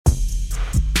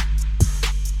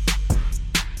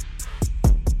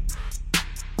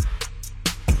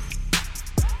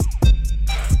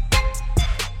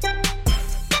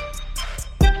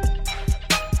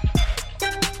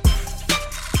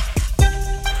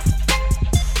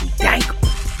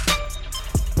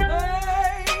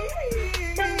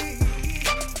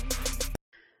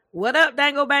What up,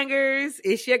 Dangle Bangers?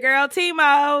 It's your girl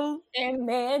Timo and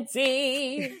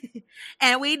Mandy,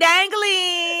 and we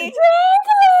dangling.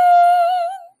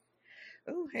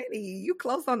 Oh, honey, you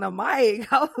close on the mic.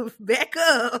 Oh, back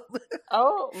up.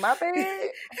 Oh, my bad.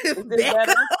 Is this back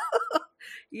better? Up.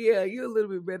 Yeah, you a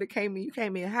little bit better. You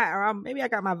came in high. Or maybe I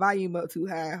got my volume up too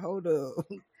high. Hold up.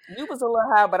 You was a little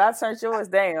high, but I turned yours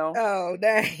down. Oh,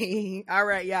 dang. All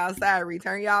right, y'all. Sorry.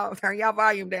 Turn y'all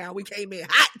volume down. We came in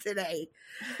hot today.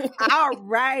 All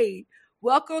right.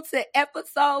 Welcome to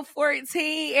episode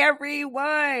 14,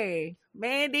 everyone.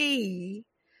 Mandy,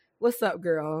 what's up,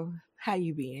 girl? How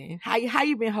you been? How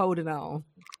you been holding on?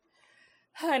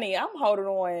 Honey, I'm holding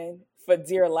on for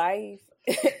dear life.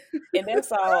 And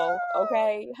that's all,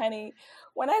 okay, honey?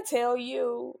 When I tell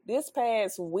you this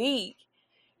past week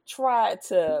tried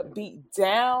to beat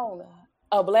down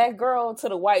a black girl to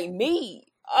the white meat.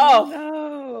 Oh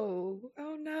no.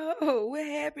 What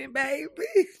happened, baby?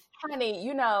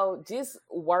 Honey, just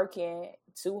working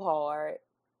too hard,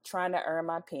 trying to earn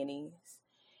my pennies.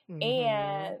 Mm-hmm.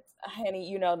 And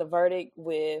honey, the verdict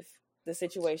with the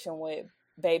situation with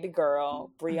baby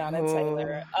girl Breonna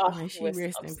Taylor. May she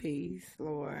rest in peace,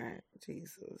 Lord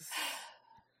Jesus.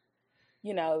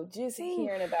 Just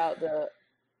hearing about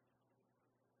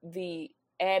the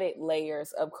added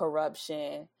layers of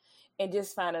corruption, and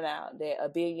just finding out that a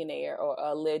billionaire or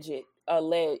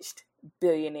alleged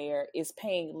billionaire is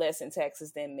paying less in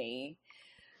taxes than me.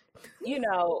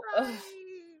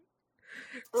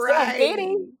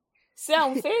 Right.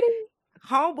 Sound fitty.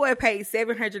 Homeboy paid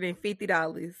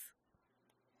 $750.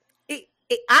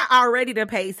 I already done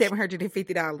paid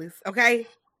 $750. Okay,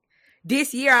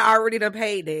 this year I already done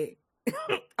paid that.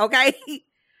 Okay,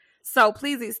 so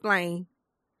please explain.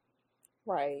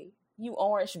 Right, you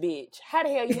orange bitch. How the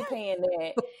hell you paying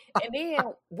that? And then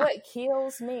what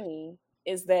kills me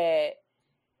is that,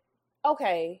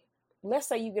 okay, let's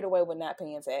say you get away with not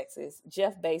paying taxes.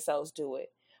 Jeff Bezos do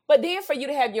it. But then for you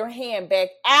to have your hand back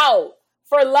out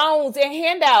for loans and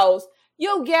handouts,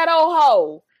 you ghetto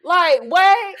hoe. Like,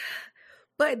 what?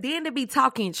 But then to be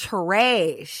talking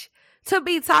trash, to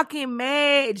be talking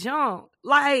mad junk.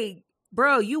 Like,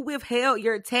 bro, you withheld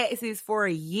your taxes for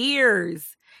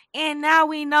years. And now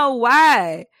we know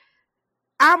why.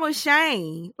 I'm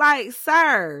ashamed. Like,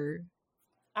 sir.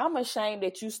 I'm ashamed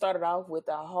that you started off with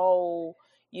a whole,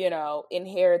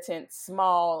 inheritance,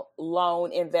 small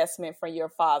loan investment from your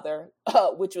father,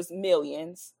 which was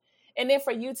millions. And then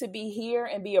for you to be here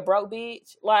and be a broke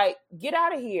bitch, like, get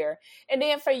out of here. And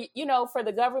then for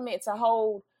the government to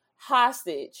hold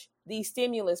hostage these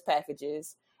stimulus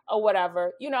packages or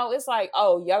whatever, it's like,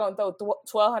 oh, y'all gonna throw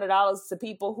 $1,200 to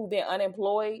people who've been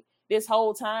unemployed this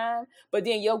whole time, but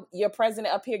then your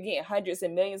president up here getting hundreds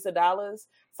and millions of dollars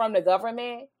from the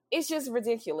government. It's just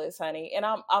ridiculous, honey. And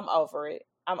I'm over it.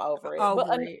 I'm over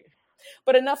it.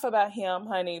 But enough about him,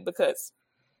 honey, because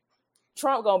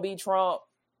Trump gonna be Trump.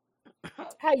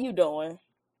 How you doing?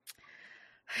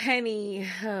 Honey,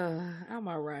 I'm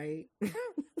all right.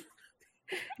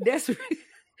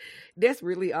 That's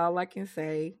really all I can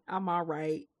say. I'm all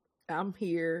right. I'm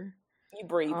here. You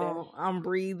breathing. I'm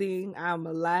breathing. I'm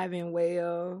alive and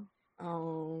well.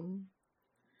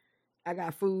 I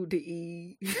got food to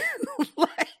eat.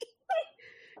 Like,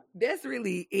 that's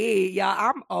really it, y'all.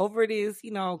 I'm over this,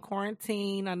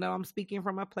 quarantine. I know I'm speaking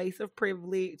from a place of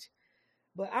privilege.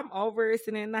 But I'm over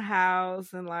sitting in the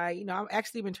house and I've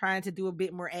actually been trying to do a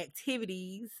bit more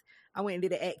activities. I went and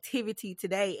did an activity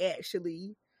today,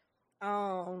 actually.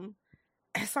 So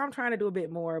I'm trying to do a bit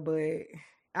more, but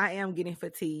I am getting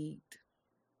fatigued.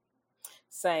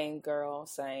 Same, girl.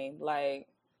 Same.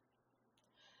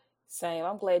 Same.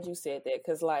 I'm glad you said that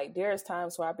because, there's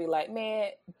times where I be like, man,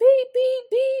 beep, beep,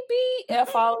 beep, beep,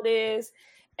 F all this.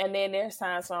 And then there's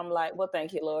times where I'm like, well,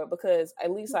 thank you, Lord, because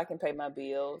at least I can pay my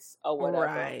bills or whatever.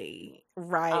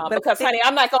 Right. Because, honey,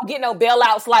 I'm not going to get no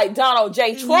bailouts like Donald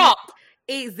J. Trump.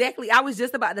 Exactly. I was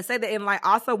just about to say that. And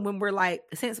also when we're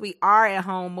since we are at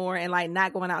home more and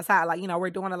not going outside, we're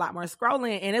doing a lot more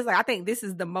scrolling. And it's I think this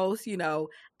is the most,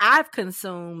 I've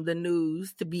consumed the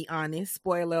news, to be honest,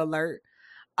 spoiler alert.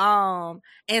 And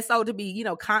so to be,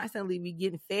 constantly be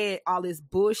getting fed all this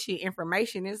bullshit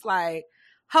information, it's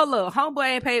hold up, homeboy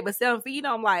ain't paid but $750.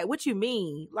 I'm like, what you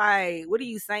mean? Like, what are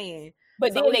you saying?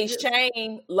 But then they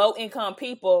shame low income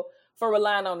people for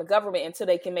relying on the government until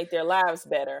they can make their lives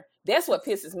better. That's what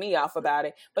pisses me off about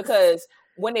it. Because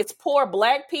when it's poor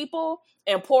black people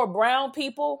and poor brown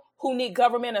people who need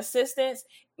government assistance,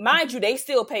 mind you, they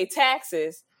still pay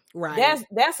taxes. Right.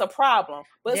 That's a problem.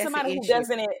 But that's someone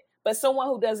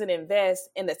who doesn't invest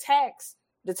in the tax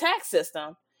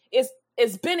system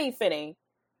is benefiting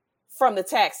from the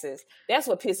taxes. That's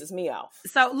what pisses me off.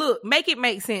 So look, make it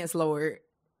make sense, Lord.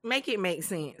 Make it make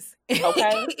sense.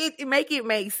 Okay. Make it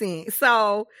make sense.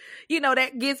 So,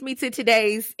 that gets me to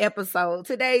today's episode.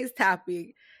 Today's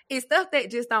topic is stuff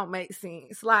that just don't make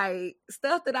sense. Like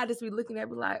stuff that I just be looking at,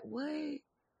 be like, what?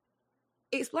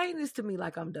 Explain this to me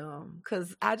like I'm dumb.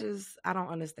 Cause I don't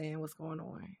understand what's going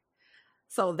on.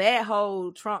 So that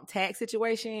whole Trump tax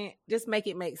situation, just make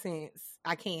it make sense.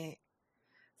 I can't.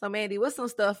 So Mandy, what's some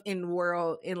stuff in the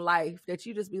world, in life, that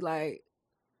you just be like,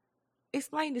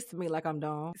 explain this to me like I'm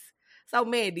dumb. So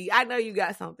Mandy, I know you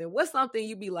got something. What's something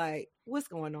you be like, what's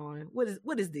going on?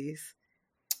 What is this?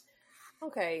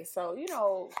 Okay,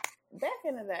 so back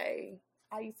in the day,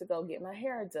 I used to go get my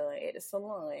hair done at the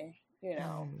salon,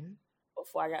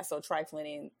 before I got so trifling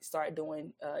and started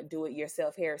doing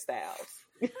do-it-yourself hairstyles.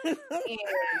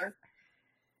 And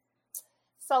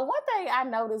so one thing I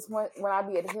noticed when I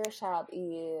be at the hair shop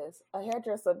is a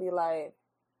hairdresser be like,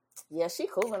 yeah, she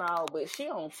cool and all, but she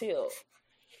on tilt.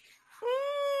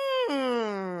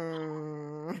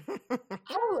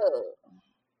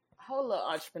 Hold up,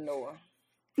 entrepreneur.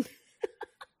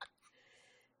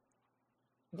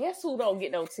 Guess who don't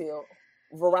get no tilt?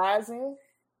 Verizon,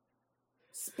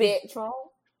 Spectrum,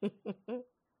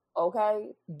 okay,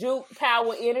 Duke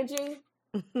Power Energy.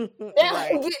 They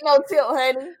don't get no tilt,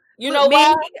 honey. You know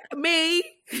why? Me.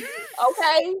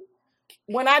 Okay.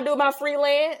 When I do my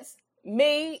freelance,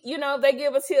 if they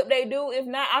give a tip, they do. If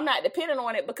not, I'm not dependent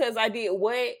on it because I did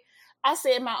what? I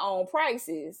set my own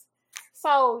prices.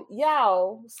 So,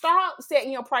 y'all, stop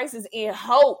setting your prices in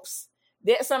hopes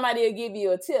that somebody will give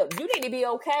you a tip. You need to be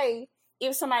okay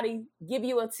if somebody give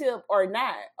you a tip or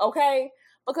not, okay?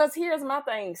 Because here's my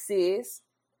thing, sis,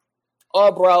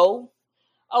 or bro,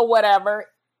 or whatever.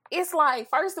 It's like,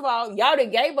 first of all, y'all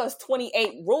done gave us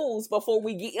 28 rules before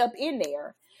we get up in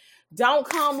there. Don't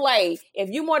come late. If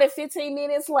you more than 15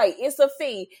 minutes late, it's a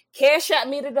fee. Cash out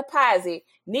me the deposit.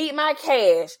 Need my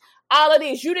cash. All of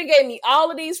this. You done gave me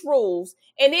all of these rules.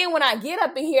 And then when I get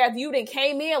up in here, if you done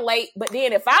came in late, but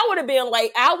then if I would have been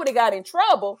late, I would have got in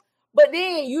trouble. But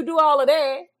then you do all of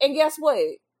that. And guess what?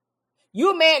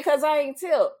 You mad because I ain't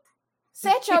tipped.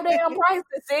 Set your damn prices,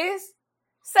 sis.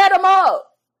 Set them up.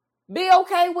 Be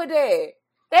okay with that.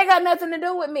 They got nothing to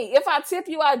do with me. If I tip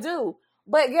you, I do.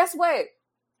 But guess what?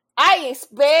 I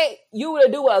expect you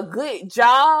to do a good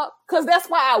job because that's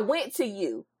why I went to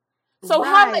you. So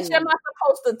how much am I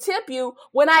supposed to tip you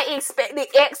when I expected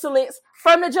excellence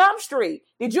from the jump street?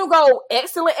 Did you go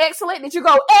excellent? Did you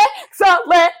go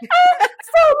excellent?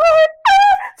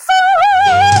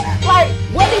 Like,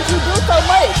 what did you do so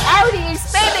much? I already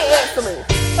expected excellence.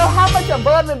 So how much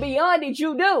above and beyond did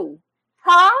you do?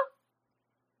 Huh?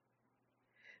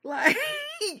 Like,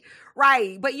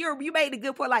 right. But you made a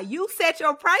good point. Like, you set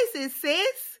your prices,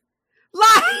 sis.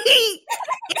 Like,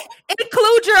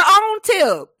 include your own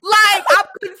tip. Like, I'm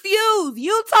confused.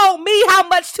 You told me how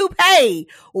much to pay.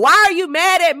 Why are you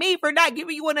mad at me for not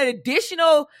giving you an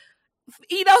additional,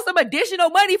 some additional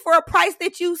money for a price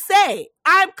that you set?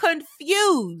 I'm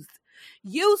confused.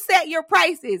 You set your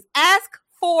prices. Ask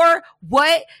for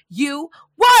what you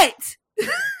want.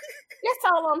 That's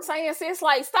all I'm saying, sis.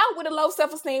 Like, stop with the low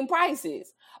self-esteem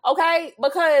prices, okay?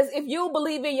 Because if you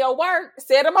believe in your work,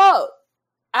 set them up.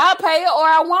 I'll pay it or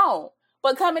I won't.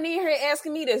 But coming in here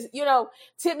asking me to,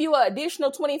 tip you an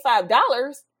additional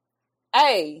 $25,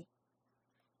 hey,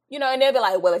 and they'll be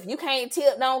like, well, if you can't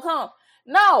tip, don't come.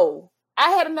 No,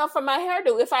 I had enough for my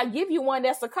hairdo. If I give you one,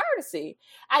 that's a courtesy.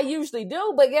 I usually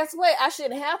do, but guess what? I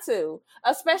shouldn't have to,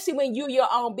 especially when you're your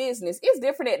own business. It's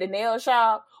different at the nail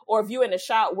shop or if you're in a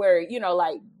shop where,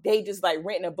 they just like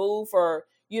renting a booth or,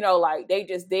 they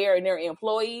just there and they're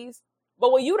employees.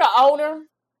 But when you the owner,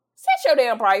 set your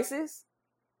damn prices.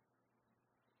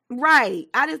 Right.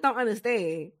 I just don't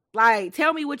understand. Like,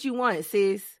 tell me what you want,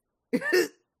 sis.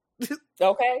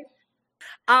 Okay.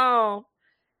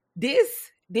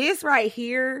 This right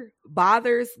here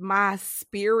bothers my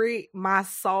spirit, my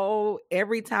soul,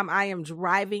 every time I am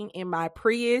driving in my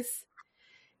Prius.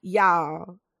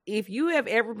 Y'all, if you have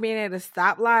ever been at a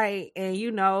stoplight and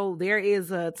there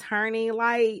is a turning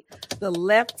light, the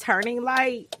left turning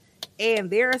light,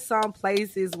 and there are some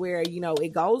places where,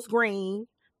 it goes green,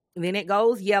 and then it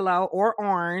goes yellow or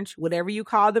orange, whatever you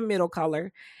call the middle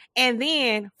color. And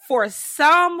then for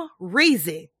some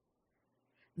reason,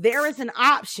 there is an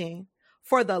option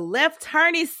for the left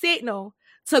turning signal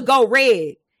to go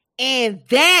red. And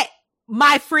that,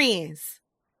 my friends,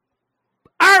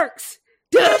 irks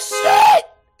the shit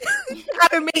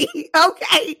out of me.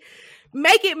 Okay.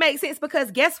 Make it make sense,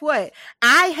 because guess what?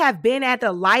 I have been at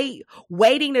the light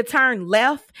waiting to turn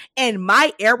left and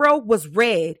my arrow was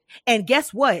red. And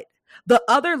guess what? The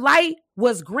other light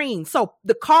was green. So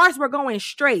the cars were going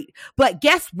straight. But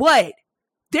guess what?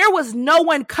 There was no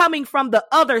one coming from the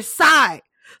other side.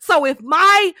 So if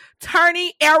my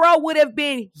turning arrow would have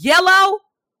been yellow,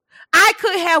 I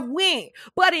could have went.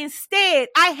 But instead,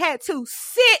 I had to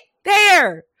sit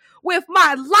there with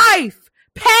my life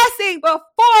passing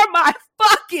before my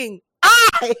fucking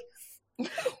eyes,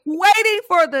 waiting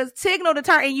for the signal to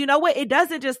turn. And you know what? It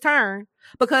doesn't just turn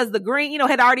because the green,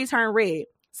 had already turned red.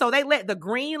 So they let the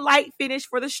green light finish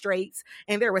for the straights,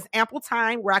 and there was ample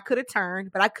time where I could have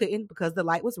turned, but I couldn't because the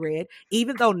light was red.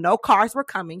 Even though no cars were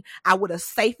coming, I would have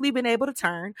safely been able to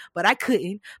turn, but I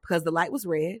couldn't because the light was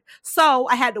red. So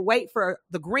I had to wait for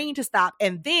the green to stop,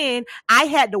 and then I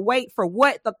had to wait for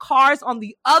the cars on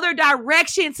the other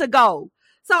direction to go.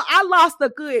 So I lost a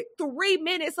good 3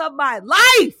 minutes of my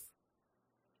life.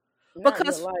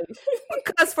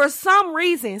 Because for some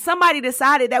reason, somebody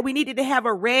decided that we needed to have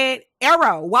a red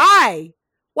arrow. Why?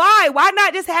 Why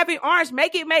not just have it orange?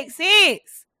 Make it make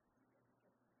sense.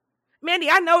 Mandy,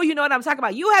 I know you know what I'm talking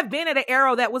about. You have been at an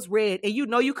arrow that was red and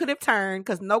you could have turned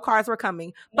because no cars were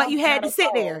coming, but you had to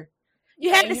sit there.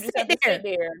 You had to sit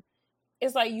there.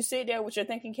 It's like you sit there with your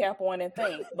thinking cap on and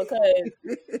think because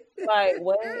like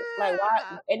what? Like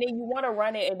why? And then you want to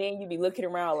run it and then you be looking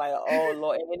around like, oh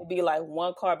Lord, and then it'd be like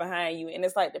one car behind you. And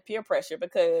it's like the peer pressure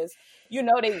because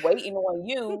they waiting on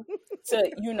you to,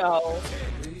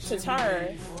 to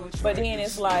turn. But then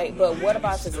it's like, but what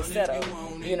about the setup?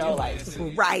 Like,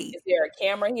 right. Is there a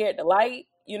camera here at the light?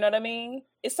 You know what I mean?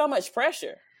 It's so much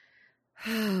pressure.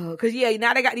 Because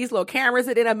now they got these little cameras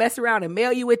and then I mess around and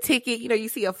mail you a ticket. You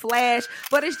see a flash,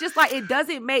 but it's just like it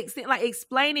doesn't make sense. Like,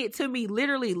 explain it to me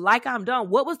literally like I'm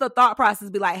done. What was the thought process?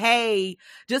 Be like, hey,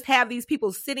 just have these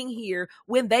people sitting here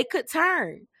when they could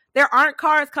turn. There aren't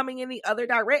cars coming in the other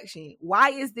direction. Why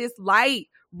is this light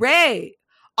red?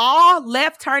 All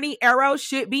left turning arrows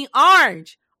should be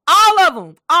orange. All of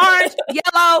them, orange,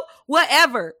 yellow,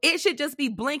 whatever. It should just be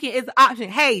blinking as an option.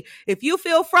 Hey, if you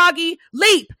feel froggy,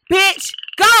 leap, bitch,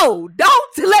 go.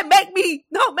 Don't make me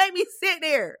sit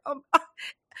there.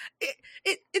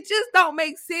 It just don't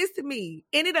make sense to me,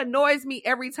 and it annoys me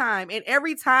every time. And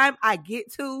every time I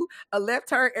get to a left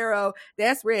turn arrow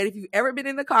that's red, if you've ever been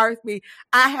in the car with me,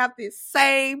 I have this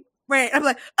same rant. I'm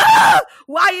like,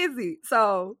 why is it?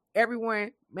 So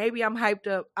everyone, maybe I'm hyped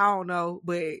up. I don't know,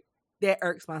 but that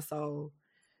irks my soul.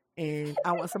 And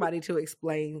I want somebody to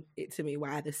explain it to me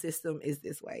why the system is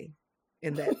this way.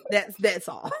 And that's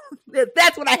all.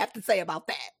 That's what I have to say about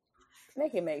that.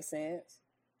 Make it make sense.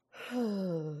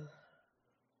 I'm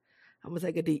going to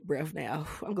take a deep breath now.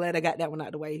 I'm glad I got that one out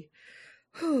of the way.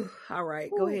 All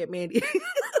right. Go ahead, Mandy.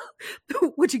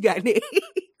 What you got next?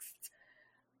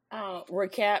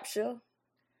 Recapture.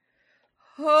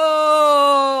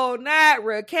 Oh, not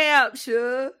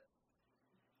recapture.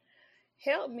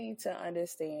 Help me to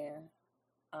understand.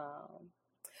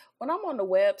 When I'm on the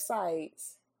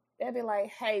websites, they'll be like,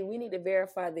 hey, we need to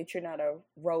verify that you're not a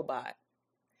robot.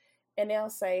 And they'll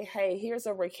say, hey, here's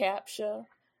a recaptcha.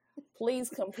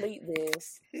 Please complete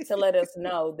this to let us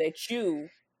know that you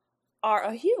are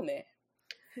a human.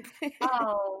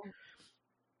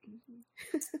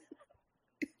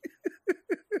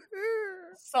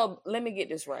 So let me get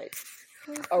this right.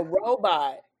 A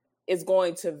robot is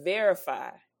going to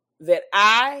verify that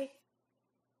I,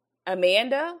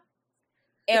 Amanda,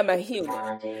 am a human.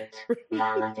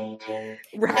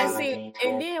 Right.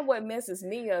 And then what messes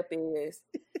me up is,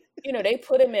 they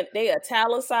put them in, they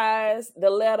italicize the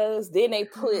letters, then they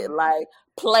put like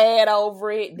plaid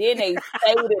over it, then they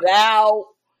fade it out.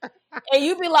 And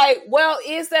you be like, well,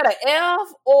 is that an F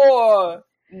or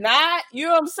not? You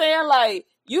know what I'm saying? Like,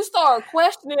 you start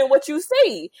questioning what you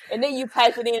see. And then you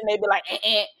type it in and they be like,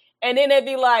 And then they'd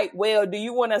be like, well, do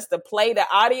you want us to play the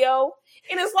audio?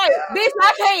 And it's like, bitch,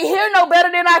 I can't hear no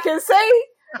better than I can see.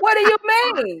 What do you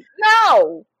mean?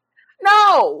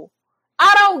 No.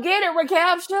 I don't get it,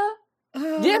 recaptcha.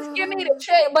 Just give me the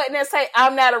check button and say,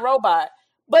 I'm not a robot.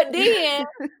 But then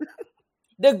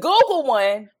the Google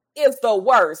one is the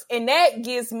worst. And that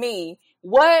gives me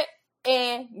what?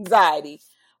 Anxiety.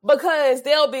 Because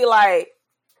they'll be like,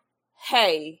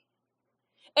 hey.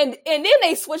 And then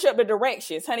they switch up the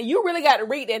directions. Honey, you really got to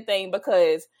read that thing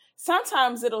because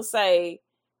sometimes it'll say,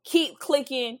 keep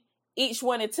clicking each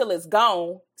one until it's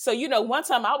gone. So, one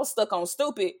time I was stuck on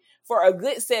stupid for a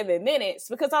good 7 minutes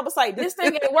because I was like, this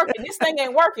thing ain't working. This thing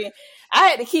ain't working. I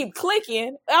had to keep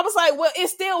clicking. I was like, well,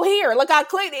 it's still here. Look, I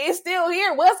clicked it. It's still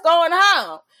here. What's going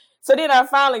on? So then I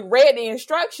finally read the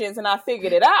instructions and I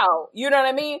figured it out. You know what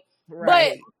I mean?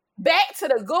 Right. But back to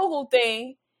the Google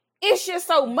thing. It's just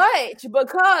so much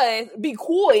because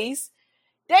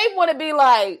They want to be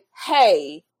like,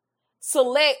 hey,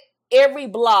 select every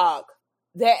block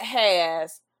that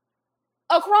has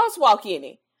a crosswalk in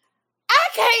it. I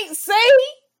can't see.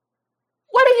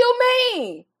 What do you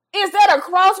mean? Is that a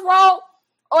crosswalk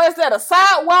or is that a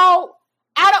sidewalk?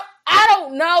 I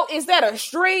don't know. Is that a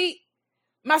street?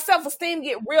 My self-esteem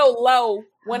get real low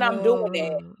when I'm doing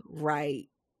that. Right.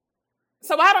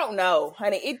 So I don't know,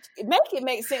 honey. It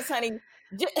make sense, honey.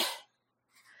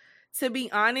 To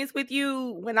be honest with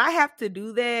you, when I have to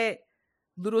do that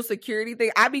little security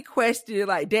thing, I be questioning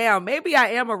like, damn, maybe I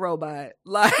am a robot.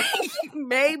 Like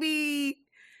maybe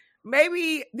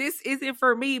this isn't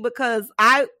for me, because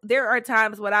there are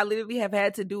times when I literally have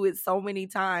had to do it so many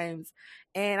times,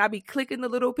 and I be clicking the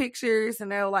little pictures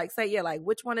and they'll like say, yeah, like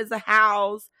which one is a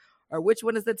house or which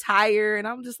one is a tire, and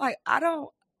I'm just like,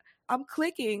 I'm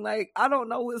clicking, like I don't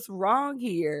know what's wrong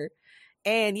here.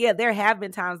 And yeah, there have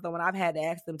been times though when I've had to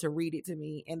ask them to read it to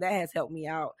me, and that has helped me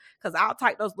out, because I'll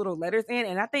type those little letters in,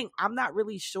 and I think I'm not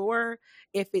really sure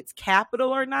if it's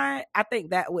capital or not. I think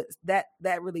that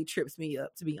really trips me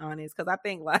up, to be honest, because I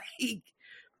think like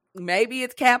maybe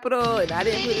it's capital and I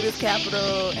didn't put it as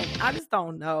capital, and I just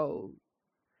don't know.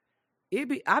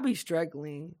 I be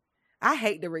struggling. I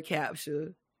hate the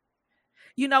reCAPTCHA.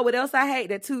 You know what else I hate?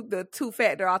 The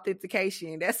two-factor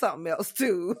authentication. That's something else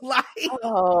too. Like,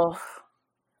 oh.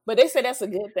 But they say that's a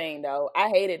good thing, though. I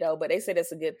hate it, though, but they say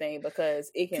that's a good thing because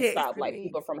it can stop like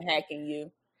people from hacking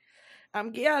you.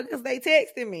 Yeah, because they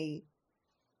texted me.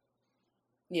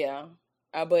 Yeah,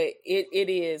 but it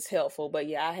is helpful. But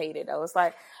yeah, I hate it, though. It's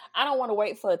like, I don't want to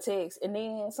wait for a text. And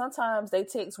then sometimes they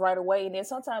text right away. And then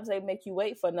sometimes they make you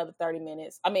wait for another 30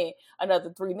 minutes. I mean,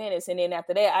 another 3 minutes. And then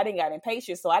after that, I didn't got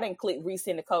impatient. So I didn't click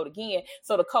resend the code again.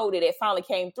 So the code that finally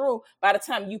came through, by the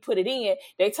time you put it in,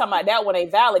 they talking about that one ain't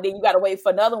valid. Then you got to wait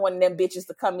for another one of them bitches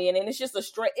to come in. And it's just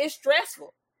it's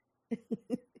stressful.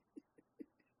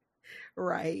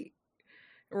 Right.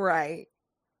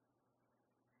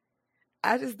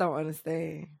 I just don't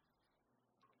understand.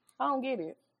 I don't get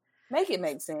it. Make it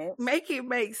make sense. Make it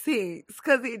make sense,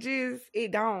 because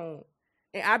it don't.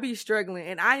 And I be struggling,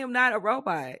 and I am not a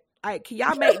robot. Like, can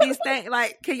y'all make this thing,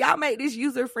 like, can y'all make this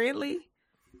user friendly?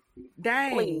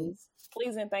 Dang.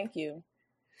 Please and thank you.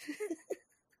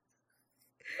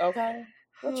 Okay.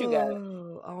 What you got?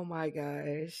 Oh my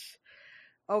gosh.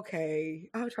 Okay.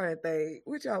 I'm trying to think.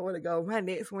 Which y'all want to go? My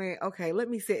next one. Okay, let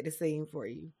me set the scene for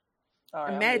you. All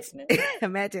right,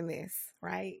 imagine this,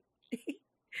 right?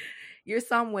 You're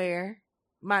somewhere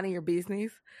minding your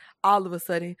business. All of a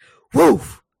sudden,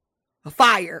 woof, a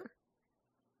fire.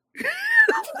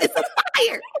 It's a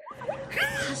fire.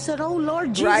 I said, oh,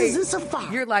 Lord Jesus, right? It's a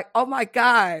fire. You're like, oh my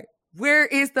God, where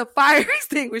is the fire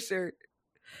extinguisher?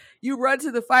 You run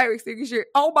to the fire extinguisher.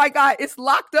 Oh my God, it's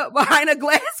locked up behind a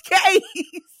glass case.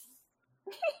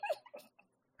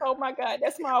 Oh my God,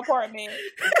 that's my apartment.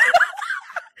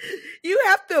 You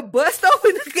have to bust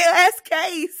open the glass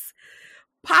case,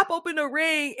 pop open the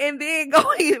ring, and then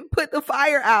go and put the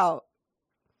fire out.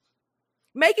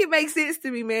 Make it make sense to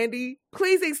me, Mandy.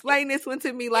 Please explain this one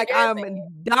to me like I'm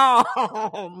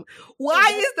dumb.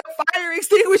 Why is the fire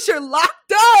extinguisher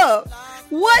locked up?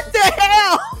 What the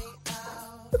hell?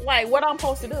 Like, what I'm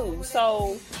supposed to do?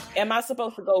 So, am I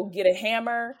supposed to go get a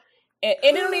hammer? And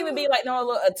it don't even be like no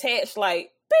little attached,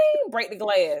 like, bing, break the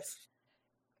glass.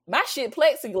 My shit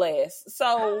plexiglass.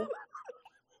 So,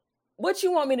 what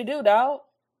you want me to do, dog?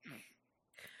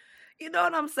 You know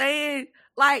what I'm saying?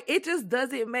 Like, it just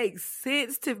doesn't make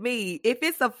sense to me. If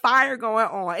it's a fire going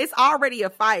on, it's already a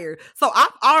fire. So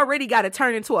I've already got to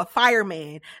turn into a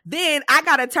fireman. Then I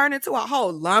got to turn into a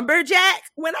whole lumberjack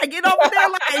when I get over there.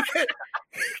 Like,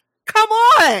 come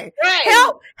on. Right.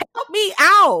 Help me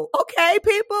out. Okay,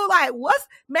 people? Like,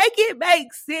 make it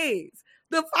make sense.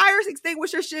 The fire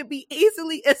extinguisher should be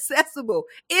easily accessible.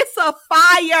 It's a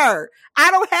fire. I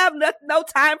don't have no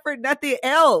time for nothing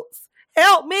else.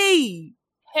 Help me.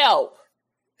 Help.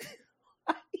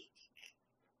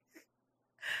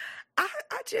 I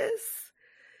just,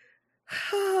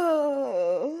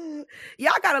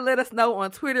 y'all gotta let us know on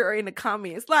Twitter or in the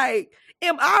comments. Like,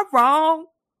 am I wrong?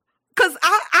 Cause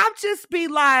I'll just be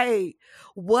like,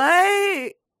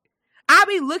 what? I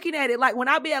be looking at it like when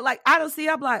I be at like, I don't see,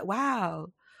 I'm like,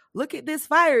 wow, look at this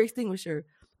fire extinguisher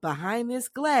behind this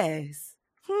glass.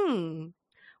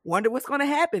 Wonder what's gonna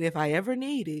happen if I ever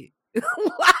need it.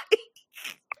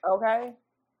 Okay.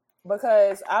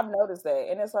 Because I've noticed that.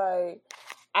 And it's like,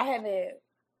 I haven't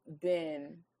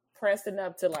been pressed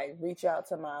enough to like reach out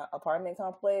to my apartment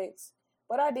complex.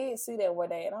 But I did see that one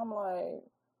day and I'm like,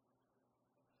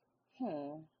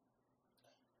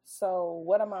 so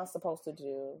what am I supposed to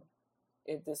do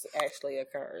if this actually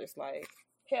occurs? Like,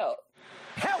 Help.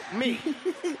 Help me.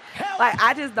 Help Like,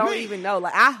 I just don't me. even know.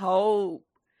 Like, I hope,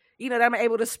 that I'm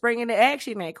able to spring into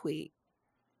action that quick.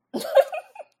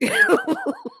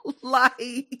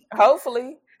 Like,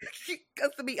 Hopefully.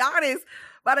 because to be honest,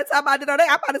 by the time I did all that,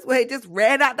 I might as well have just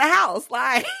ran out the house.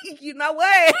 Like, you know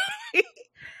what?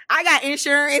 I got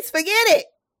insurance. Forget it.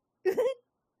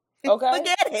 Okay.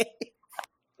 Forget it.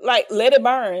 Like, let it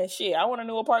burn. Shit, I want a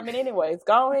new apartment anyways.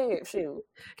 Go ahead. Shoot.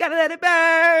 Gotta let it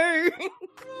burn.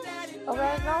 Okay, go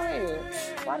ahead.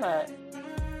 Why not?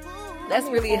 That's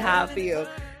really how I feel.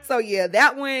 So yeah,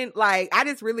 that one, like, I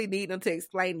just really need them to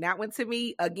explain that one to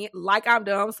me again, like I'm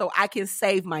dumb, so I can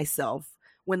save myself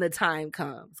when the time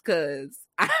comes. Cause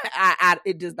I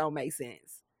it just don't make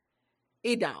sense.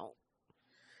 It don't.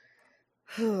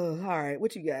 All right,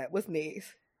 what you got? What's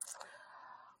next?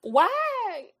 Why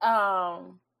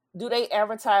do they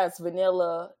advertise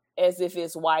vanilla as if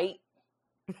it's white?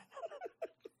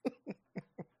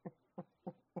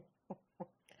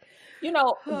 Growing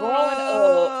up,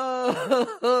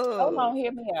 hold on,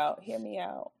 hear me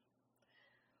out.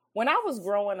 When I was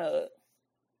growing up,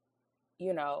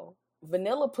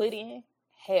 vanilla pudding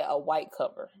had a white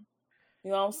cover.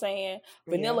 You know what I'm saying?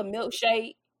 Vanilla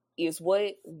milkshake is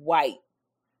what? White.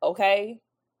 Okay?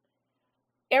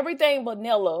 Everything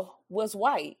vanilla was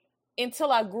white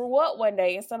until I grew up one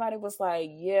day and somebody was like,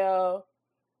 yeah,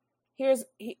 here's,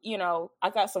 I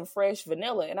got some fresh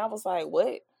vanilla. And I was like,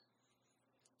 what?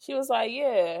 She was like,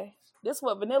 yeah, this is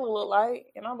what vanilla look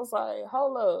like. And I was like,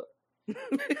 hold up.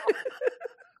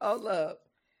 Hold up.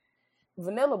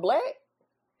 Vanilla black?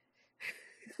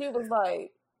 She was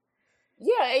like,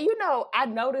 yeah. And I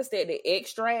noticed that the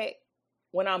extract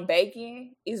when I'm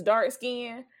baking is dark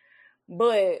skin.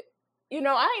 But,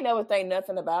 I ain't never think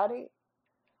nothing about it.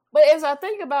 But as I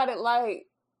think about it, like,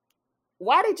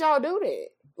 why did y'all do that?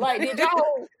 Like,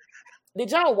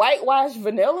 did y'all whitewash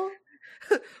vanilla?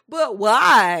 But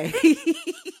why?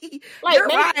 Like, you're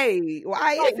right.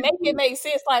 Why? Like, make it make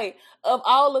sense. Like, of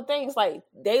all the things, like,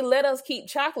 they let us keep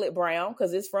chocolate brown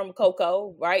because it's from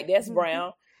cocoa, right? That's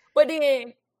brown. But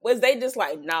then was they just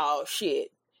like, no, shit,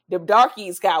 the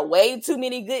darkies got way too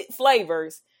many good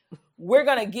flavors. We're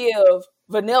gonna give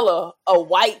vanilla a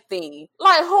white thing.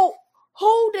 Like, who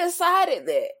decided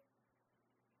that?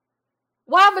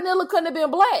 Why vanilla couldn't have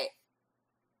been black?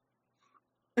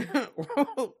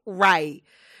 Right.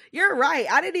 You're right.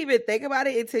 I didn't even think about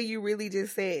it until you really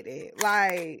just said it.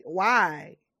 Like,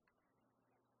 why?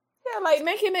 Yeah, like,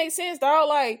 make it make sense, dog.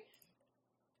 Like,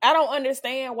 I don't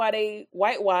understand why they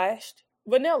whitewashed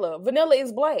vanilla. Vanilla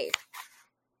is black.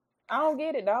 I don't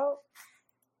get it, dog.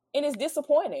 And it's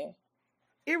disappointing.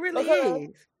 It really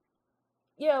is.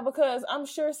 Yeah, because I'm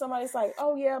sure somebody's like,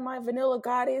 oh yeah, my vanilla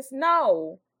goddess.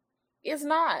 No, it's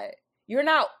not. You're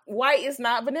not white. It's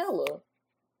not vanilla.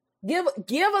 Give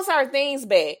us our things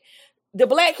back. The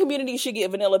black community should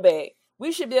get vanilla back.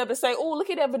 We should be able to say, oh,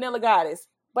 look at that vanilla goddess.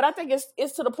 But I think it's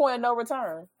to the point of no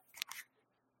return.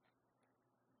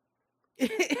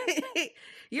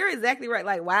 You're exactly right.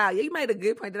 Like, wow, you made a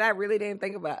good point that I really didn't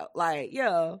think about. Like,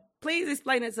 yeah, please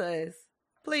explain it to us.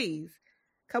 Please.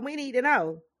 Because we need to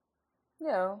know.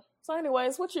 Yeah. So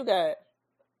anyways, what you got?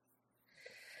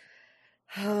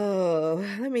 Oh,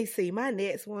 let me see. My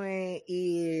next one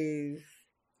is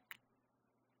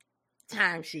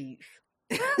timesheets.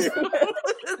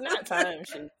 Not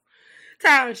timesheets.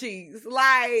 Timesheets.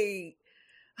 Like,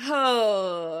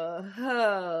 why?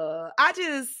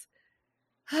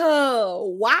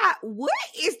 What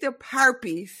is the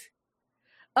purpose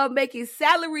of making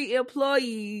salary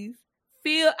employees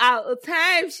fill out a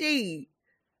timesheet?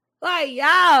 Like,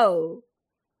 yo,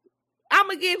 I'm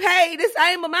going to get paid the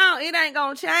same amount. It ain't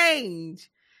going to change.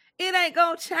 It ain't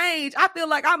going to change. I feel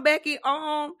like I'm back in,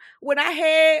 when I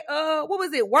had,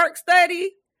 work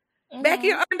study? Mm-hmm. Back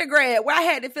in undergrad, where I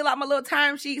had to fill out my little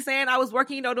timesheet saying I was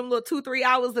working, them little 2-3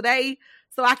 hours a day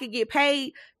so I could get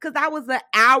paid, because I was an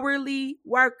hourly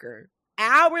worker.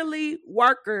 Hourly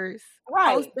workers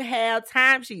supposed to have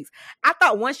timesheets. I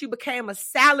thought once you became a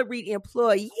salaried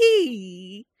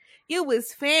employee, it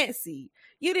was fancy.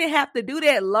 You didn't have to do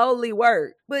that lowly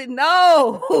work. But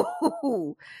no.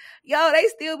 Yo, they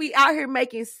still be out here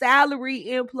making salary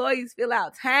employees fill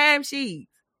out timesheets.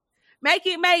 Make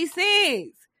it make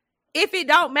sense. If it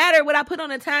don't matter what I put on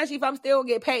the timesheet, if I'm still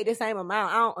gonna get paid the same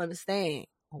amount, I don't understand.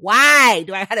 Why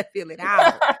do I have to fill it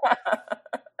out?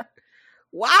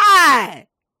 Why?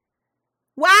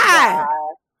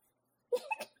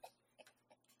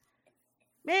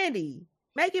 Mandy,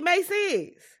 make it make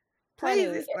sense.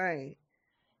 Please explain.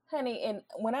 Honey, and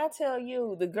when I tell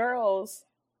you the girls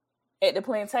at the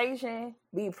plantation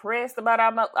be pressed about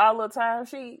our little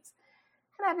timesheets,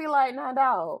 And I'd be like, nah,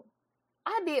 dog,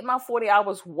 I did my 40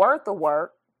 hours worth of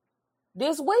work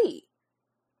this week.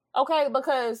 Okay,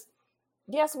 because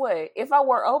guess what? If I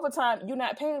work overtime, you're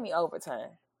not paying me overtime.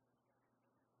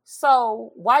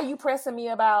 So why are you pressing me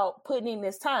about putting in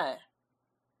this time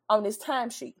on this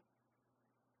timesheet?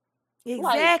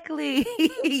 Exactly. Like,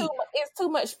 it's too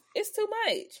much. It's too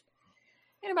much.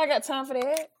 Anybody got time for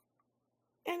that?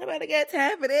 Ain't nobody got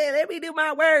time for that. Let me do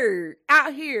my work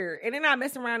out here. And then I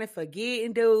mess around and forget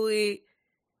and do it.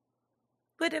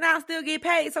 But then I'll still get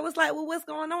paid. So it's like, well, what's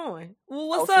going on? Well,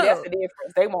 what's up? That's the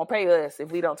difference. They won't pay us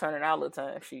if we don't turn in our little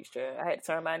time sheets. I had to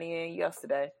turn mine in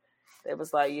yesterday. They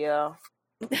was like, yeah,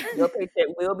 your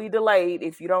paycheck will be delayed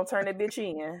if you don't turn that bitch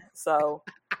in. So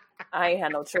I ain't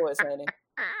had no choice, honey.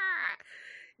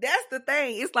 That's the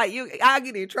thing. It's like I'll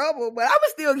get in trouble, but I'ma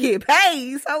still get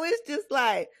paid. So it's just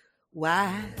like,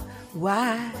 why?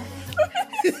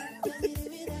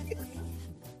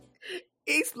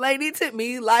 Explain it to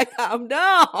me like I'm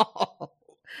dumb.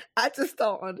 I just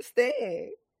don't understand.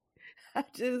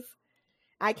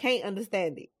 I can't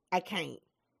understand it. I can't.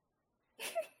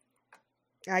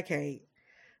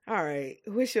 All right.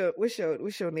 What's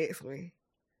your next one?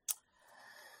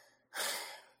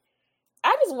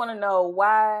 I just want to know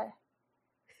why.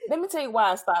 Let me tell you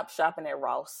why I stopped shopping at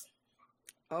Ross.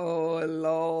 Oh,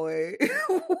 Lord.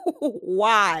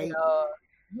 Why?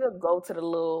 You'll go to the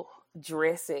little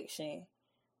dress section,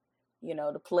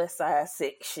 the plus size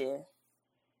section,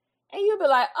 and you'll be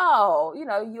like, oh,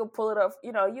 you'll pull it up,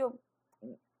 you'll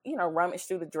rummage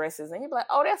through the dresses, and you'll be like,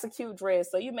 oh, that's a cute dress.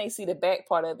 So you may see the back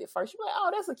part of it first. You're like,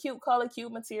 oh, that's a cute color,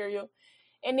 cute material.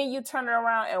 And then you turn it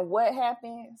around, and what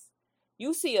happens?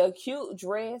 You see a cute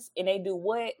dress, and they do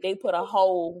what? They put a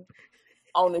hole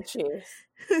on the chest.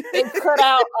 They cut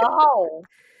out a hole.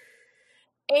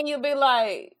 And you'll be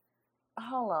like,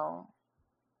 hold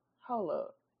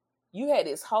up. You had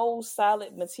this whole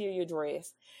solid material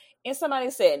dress. And somebody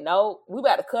said, no, we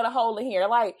about to cut a hole in here.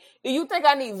 Like, do you think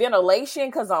I need ventilation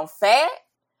because I'm fat?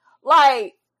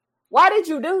 Like, why did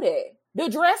you do that? The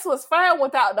dress was fine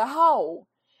without the hole.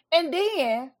 And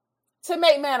then, to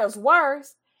make matters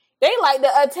worse, they like to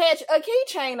attach a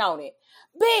keychain on it.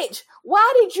 Bitch,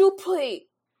 why did you put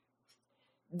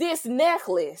this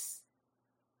necklace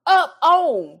up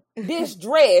on this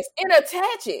dress and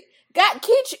attach it? Got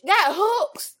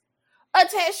hooks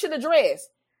attached to the dress.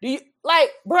 Do you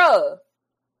bruh,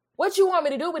 what you want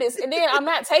me to do with this? And then I'm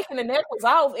not taking the necklace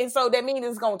off, and so that means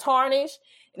it's gonna tarnish.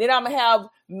 And then I'm gonna have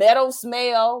metal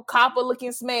smell, copper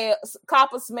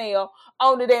smell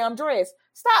on the damn dress.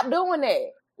 Stop doing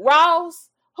that, Ross.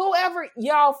 Whoever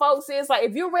y'all folks is, like,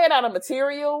 if you ran out of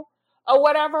material or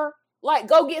whatever, like,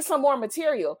 go get some more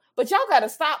material. But y'all gotta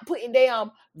stop putting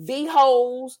damn V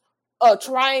holes or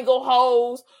triangle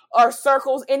holes or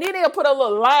circles, and then they'll put a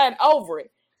little line over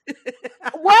it.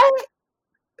 What?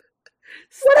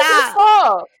 Stop.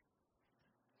 What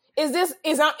is this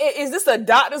for? Is this a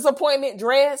doctor's appointment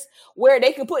dress where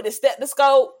they can put the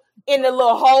stethoscope in the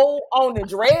little hole on the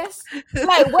dress?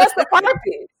 Like, what's the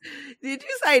purpose? Did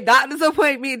you say doctor's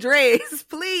appointment dress?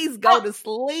 Please go to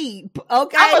sleep.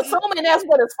 Okay. I'm assuming that's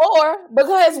what it's for,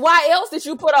 because why else did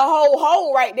you put a whole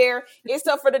hole right there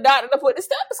except for the doctor to put the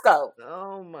stethoscope?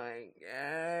 Oh my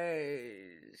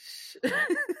gosh.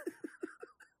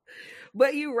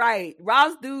 But you're right.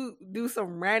 Ross do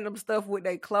some random stuff with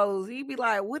their clothes. He'd be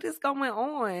like, what is going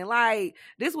on? Like,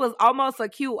 this was almost a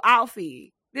cute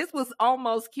outfit. This was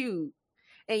almost cute.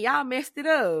 And y'all messed it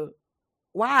up.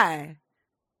 Why?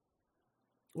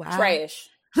 Trash.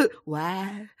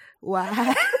 Why?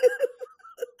 Why?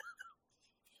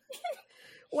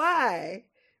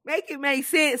 Make it make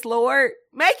sense, Lord.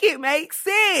 Make it make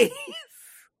sense.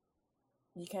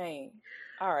 You can't.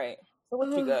 All right. So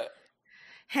what you got?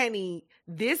 Honey,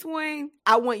 this one,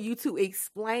 I want you to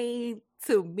explain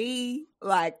to me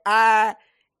like I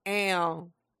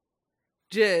am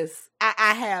just,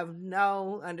 I have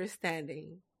no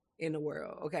understanding in the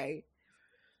world, okay?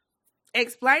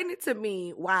 Explain it to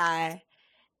me why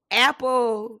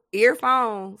Apple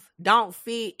earphones don't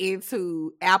fit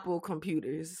into Apple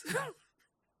computers.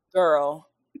 Girl.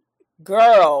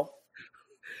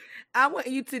 I want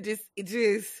you to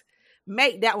just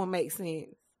make that one make sense.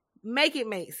 Make it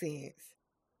make sense.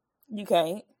 You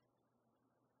can't.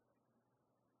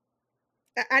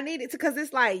 I need it to, because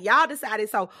it's like y'all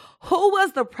decided. So who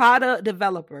was the product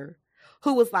developer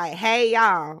who was like, hey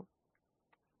y'all?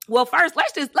 Well, first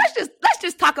let's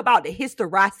just talk about the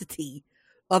historicity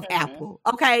of Apple.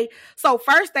 Okay. So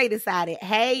first they decided,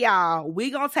 hey y'all, we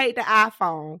gonna take the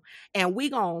iPhone and we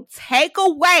gonna take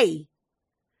away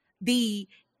the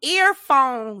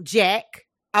earphone jack.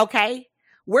 Okay.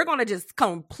 we're going to just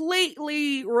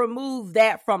completely remove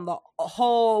that from the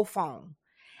whole phone.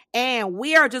 And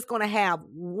we are just going to have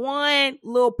one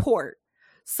little port.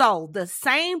 So the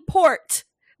same port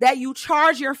that you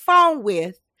charge your phone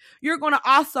with, you're going to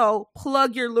also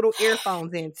plug your little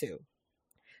earphones into.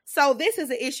 So this is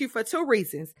an issue for two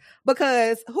reasons.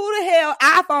 Because who the hell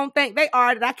iPhone think they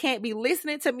are that I can't be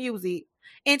listening to music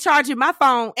and charging my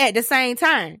phone at the same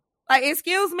time? Like,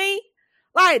 excuse me?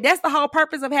 Like, that's the whole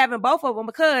purpose of having both of them,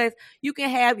 because you can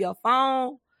have your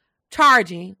phone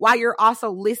charging while you're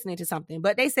also listening to something.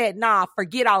 But they said, nah,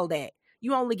 forget all that.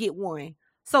 You only get one.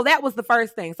 So that was the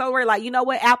first thing. So we're like, you know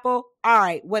what, Apple? All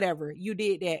right, whatever. You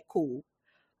did that. Cool.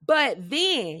 But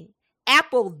then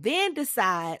Apple then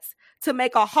decides to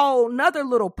make a whole nother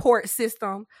little port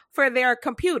system for their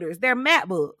computers, their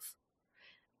MacBooks.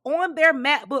 On their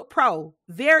MacBook Pro,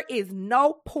 there is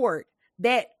no port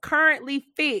that currently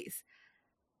fits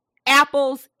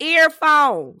Apple's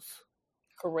earphones.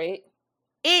 Correct.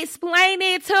 Explain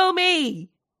it to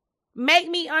me. Make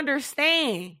me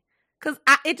understand. Because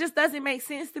it just doesn't make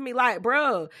sense to me. Like,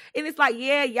 bro. And it's like,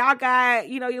 yeah, y'all got,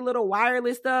 your little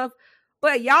wireless stuff.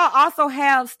 But y'all also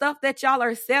have stuff that y'all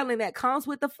are selling that comes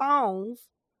with the phones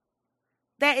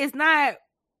that is not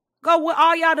go with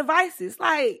all y'all devices.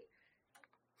 Like,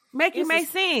 make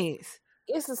sense.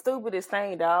 It's the stupidest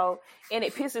thing, dog. And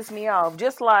it pisses me off.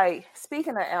 Just like,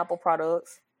 speaking of Apple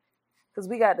products, because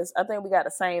I think we got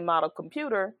the same model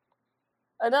computer.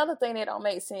 Another thing that don't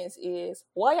make sense is,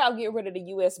 why y'all get rid of the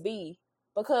USB?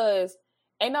 Because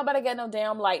ain't nobody got no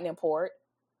damn lightning port,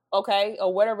 okay?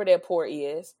 Or whatever that port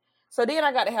is. So then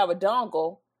I got to have a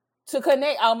dongle to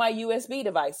connect all my USB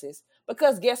devices.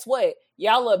 Because guess what?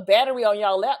 Y'all little battery on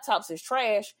y'all laptops is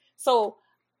trash. So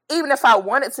even if I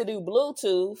wanted to do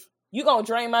Bluetooth, you gonna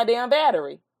drain my damn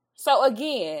battery. So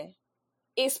again,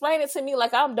 explain it to me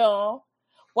like I'm dumb.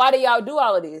 Why do y'all do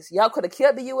all of this? Y'all could have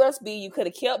kept the USB. You could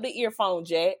have kept the earphone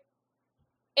jack.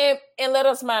 And let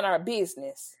us mind our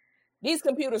business. These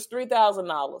computers,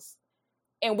 $3,000.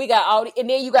 And we got all and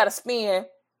then you got to spend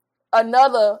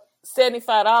another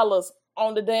 $75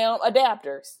 on the damn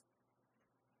adapters.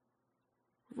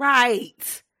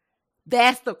 Right.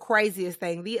 That's the craziest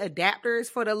thing. The adapters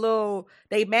for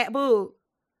they MacBook.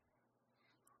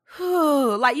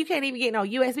 Like, you can't even get no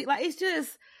USB. Like, it's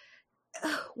just,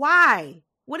 why?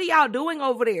 What are y'all doing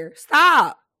over there?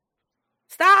 Stop.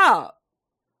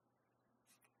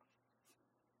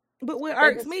 But what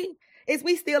irks me is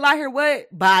we still out here,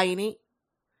 buying it.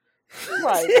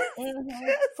 Right. Mm-hmm.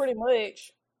 Pretty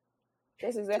much.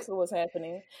 That's exactly what's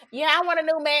happening. Yeah, I want a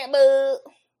new MacBook.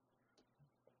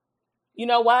 You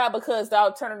know why? Because the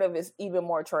alternative is even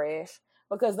more trash.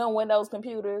 Because them Windows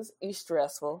computers is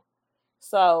stressful.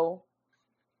 So,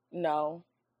 no.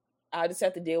 I just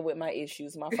have to deal with my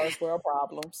issues, my first world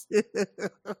problems.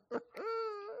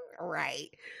 Right.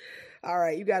 All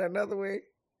right. You got another one?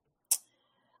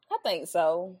 I think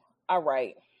so. All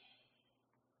right.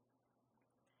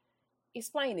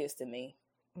 Explain this to me.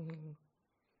 Mm-hmm.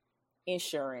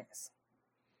 Insurance.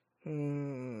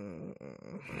 You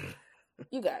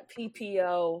got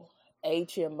PPO,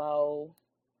 HMO,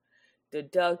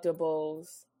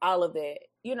 deductibles, all of that.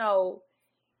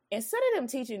 Instead of them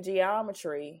teaching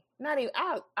geometry,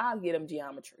 I'll get them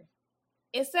geometry.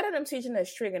 Instead of them teaching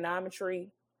us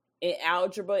trigonometry and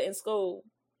algebra in school,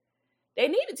 they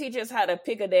need to teach us how to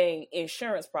pick a dang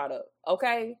insurance product,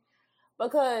 okay?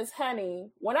 Because,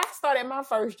 honey, when I started my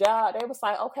first job, they was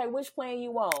like, okay, which plan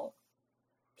you want?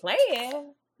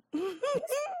 Plan?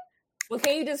 Well,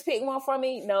 can you just pick one for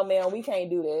me? No, man, we can't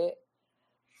do that.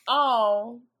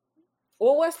 Well,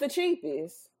 what's the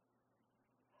cheapest?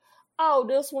 Oh,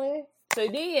 this one. So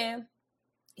then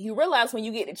you realize when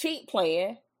you get the cheap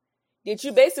plan that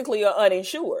you basically are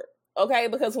uninsured, okay?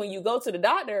 Because when you go to the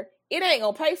doctor, it ain't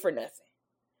gonna pay for nothing.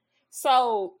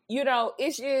 So,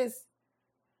 it's just,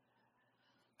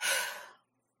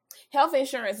 health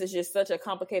insurance is just such a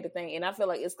complicated thing. And I feel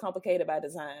like it's complicated by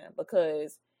design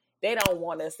because they don't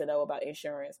want us to know about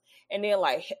insurance. And then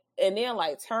like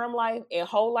term life and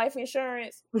whole life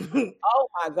insurance. Oh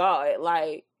my God.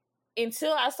 Like,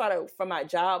 until I started for my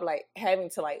job, like having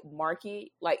to like market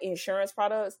like insurance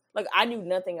products, like I knew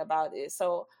nothing about it.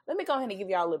 So let me go ahead and give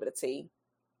y'all a little bit of tea.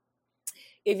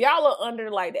 If y'all are under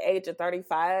like the age of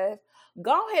 35,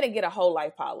 go ahead and get a whole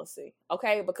life policy.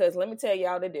 Okay. Because let me tell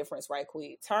y'all the difference right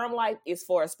quick. Term life is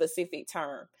for a specific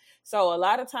term. So a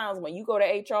lot of times when you go to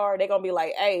HR, they're going to be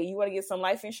like, hey, you want to get some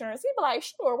life insurance? You'd be like,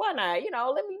 sure, why not?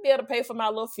 Let me be able to pay for my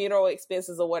little funeral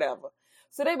expenses or whatever.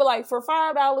 So they be like, for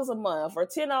 $5 a month or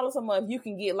 $10 a month, you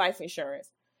can get life insurance.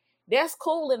 That's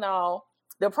cool and all.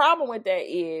 The problem with that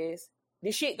is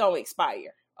the shit gonna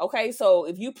expire. Okay, so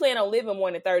if you plan on living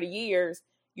more than 30 years,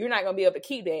 you're not going to be able to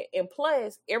keep that. And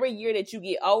plus, every year that you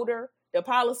get older, the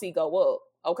policy go up.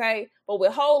 Okay, but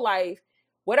with whole life,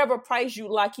 whatever price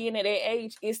you lock in at that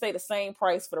age, it stay the same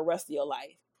price for the rest of your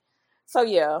life. So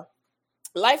yeah,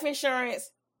 life insurance,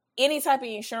 any type of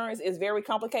insurance is very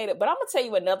complicated. But I'm going to tell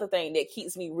you another thing that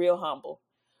keeps me real humble.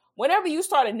 Whenever you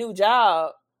start a new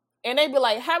job and they be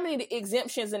like, how many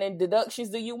exemptions and deductions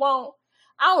do you want?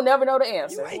 I don't never know the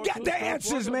answer. You ain't got the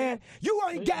answers, man. You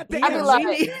ain't got the I be answers.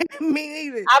 like, me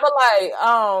either. I be like,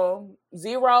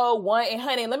 0, 1, and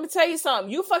honey, let me tell you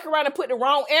something. You fuck around and put the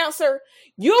wrong answer,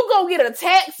 you gonna get a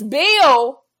tax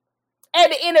bill at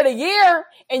the end of the year,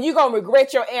 and you gonna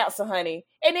regret your answer, honey.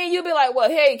 And then you be like, well,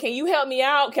 hey, can you help me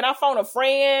out? Can I phone a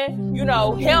friend? You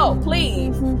know, help,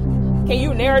 please. Can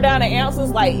you narrow down the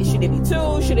answers? Like, should it be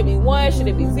 2? Should it be 1? Should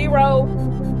it be 0?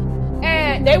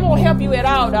 And they won't help you at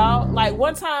all, dog. Like,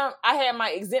 one time I had my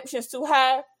exemptions too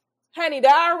high. Honey, the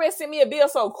IRS sent me a bill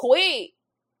so quick.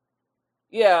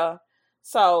 Yeah.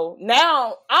 So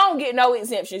now I don't get no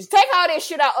exemptions. Take all that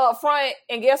shit out up front,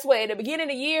 and guess what? At the beginning of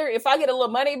the year, if I get a little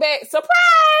money back, surprise!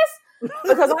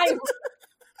 Because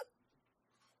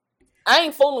I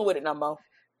ain't fooling with it no more.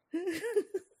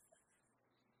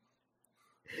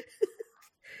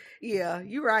 Yeah,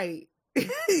 you're right.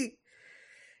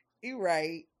 You're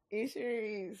right. It sure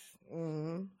is.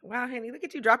 Wow, honey, look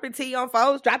at you dropping tea on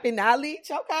folks, dropping knowledge.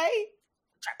 Okay.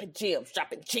 Dropping gems.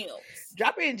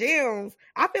 Dropping gems.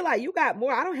 I feel like you got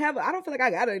more. I don't feel like I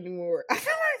got it anymore. I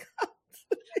feel like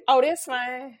oh, that's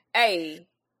fine. Hey.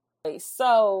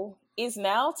 So it's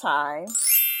now time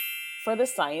for the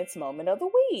science moment of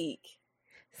the week.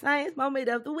 Science moment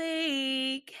of the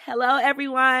week. Hello,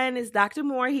 everyone. It's Dr.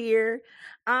 Moore here.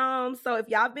 So if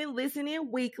y'all been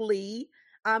listening weekly,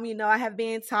 you know, I have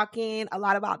been talking a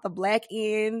lot about the Black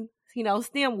in,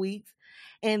 STEM weeks.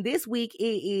 And this week it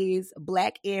is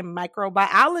Black in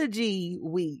Microbiology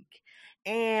week.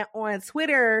 And on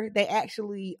Twitter, they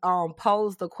actually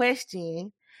posed the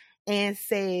question and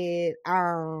said,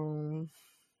 are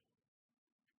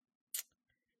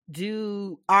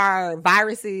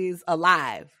viruses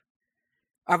alive?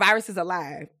 Are viruses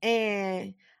alive?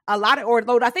 And a lot of, it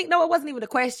wasn't even a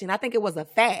question. I think it was a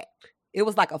fact. It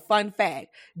was like a fun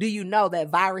fact. Do you know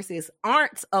that viruses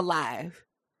aren't alive?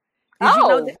 Did you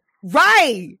know that?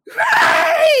 Right.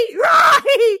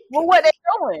 Well, what are they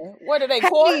doing? What are they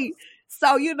for?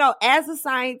 So, as a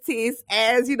scientist,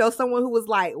 as, someone who was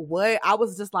like, what? I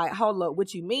was just like, hold up,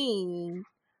 what you mean?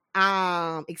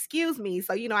 Excuse me.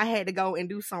 So, I had to go and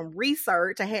do some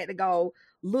research. I had to go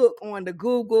look on the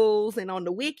Googles and on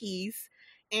the wikis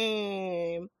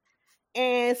and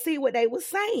see what they were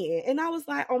saying. And I was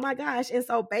like, oh my gosh. And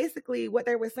so basically what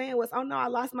they were saying was, oh no, I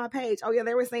lost my page. Oh yeah,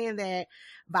 they were saying that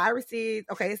viruses,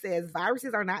 it says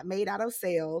viruses are not made out of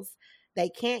cells. They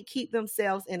can't keep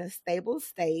themselves in a stable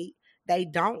state. They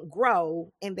don't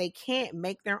grow, and they can't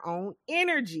make their own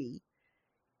energy.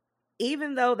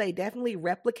 Even though they definitely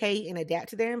replicate and adapt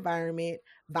to their environment,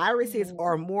 viruses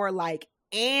are more like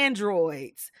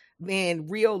androids than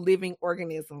real living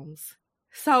organisms.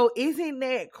 So isn't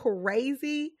that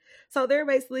crazy? So they're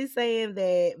basically saying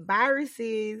that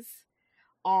viruses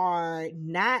are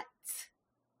not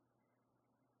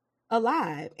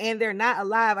alive. And they're not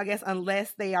alive, I guess,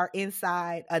 unless they are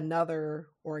inside another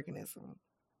organism.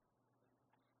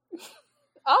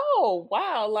 Oh,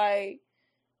 wow. Like,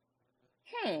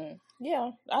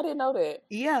 yeah, I didn't know that.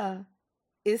 Yeah.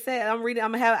 It said,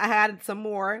 I had some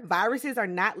more. Viruses are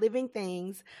not living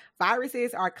things.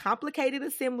 Viruses are complicated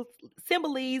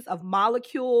assemblies of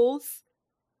molecules.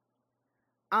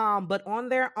 But on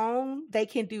their own, they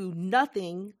can do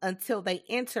nothing until they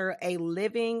enter a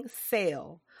living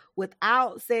cell.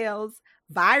 Without cells,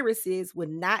 viruses would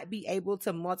not be able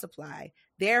to multiply.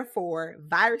 Therefore,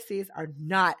 viruses are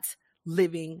not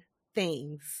living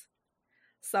things.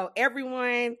 So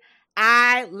everyone,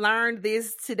 I learned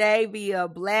this today via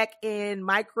Black in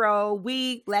Micro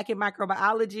Week, Black in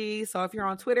Microbiology. So if you're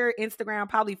on Twitter, Instagram,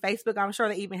 probably Facebook, I'm sure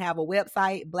they even have a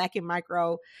website, Black in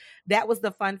Micro. That was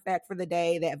the fun fact for the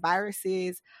day, that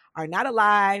viruses are not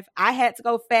alive. I had to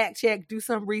go fact check, do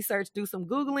some research, do some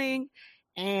Googling,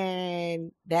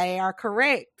 and they are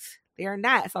correct. They are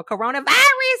not. So coronavirus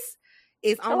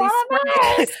is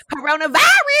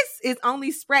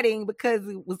only spreading because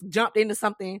it was jumped into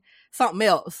something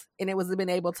else, and it was been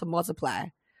able to multiply.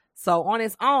 So on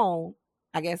its own,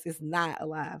 I guess it's not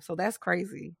alive. So that's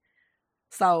crazy.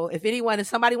 So if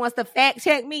somebody wants to fact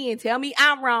check me and tell me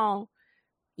I'm wrong,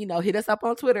 hit us up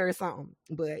on Twitter or something.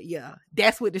 But yeah,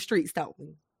 that's what the streets told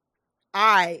me.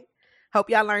 All right. Hope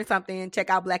y'all learned something. Check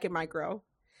out Black and Micro.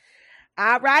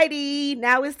 All righty.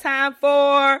 Now it's time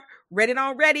for Reddit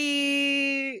on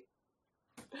Reddit.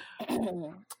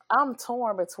 I'm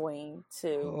torn between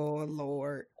two. Oh,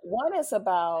 Lord. One is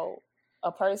about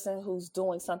a person who's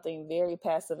doing something very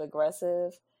passive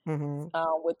aggressive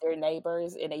with their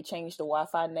neighbors, and they changed the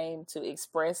Wi-Fi name to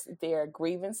express their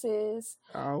grievances.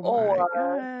 Oh,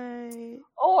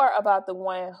 or about the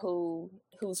one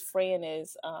whose friend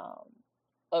is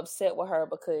upset with her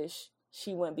because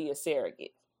she wouldn't be a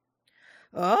surrogate.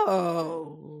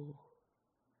 Oh.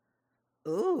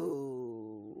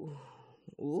 Ooh.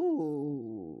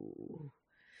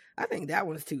 I think that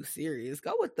one's too serious.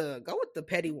 Go with the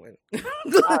petty one. All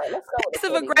right, let's go with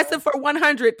passive aggressive for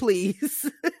 100, please.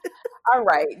 All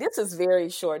right, this is very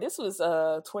short. This was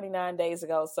 29 days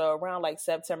ago, so around like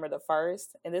September the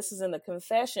 1st, and this is in the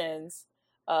confessions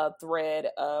thread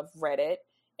of Reddit,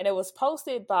 and it was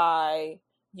posted by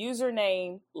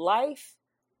username Life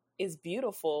is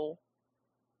Beautiful,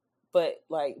 but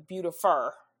like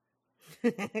beautifer.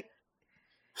 It's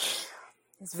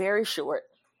very short.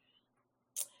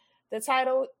 The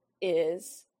title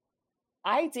is,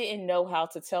 I didn't know how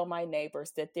to tell my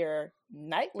neighbors that their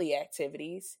nightly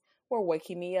activities were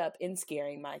waking me up and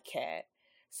scaring my cat.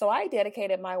 So I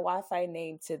dedicated my Wi-Fi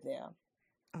name to them.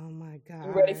 Oh my God.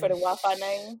 You ready for the Wi-Fi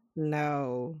name?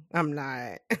 No, I'm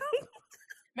not.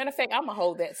 Matter of fact, I'm going to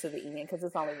hold that to the end because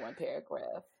it's only one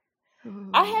paragraph.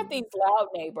 I had these loud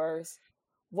neighbors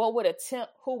who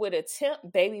would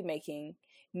attempt baby making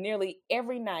nearly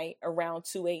every night around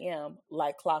 2 a.m.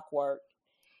 like clockwork.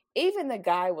 Even the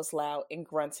guy was loud and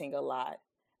grunting a lot.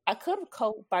 I could have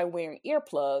coped by wearing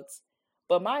earplugs,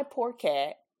 but my poor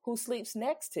cat, who sleeps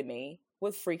next to me,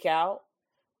 would freak out,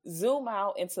 zoom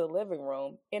out into the living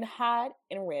room, and hide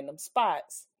in random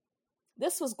spots.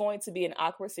 This was going to be an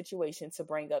awkward situation to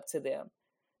bring up to them,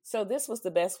 so this was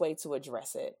the best way to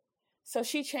address it. So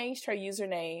she changed her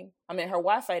her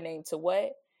Wi-Fi name to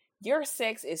what? Your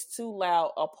sex is too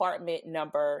loud, apartment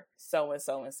number so and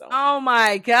so and so. Oh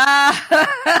my God.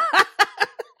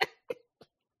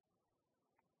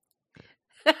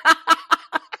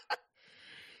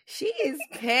 She is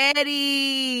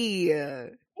petty.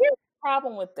 Here's the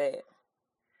problem with that.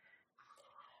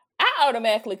 I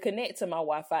automatically connect to my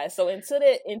Wi-Fi, so until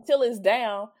it's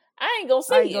down, I ain't gonna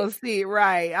see it. I ain't gonna see it,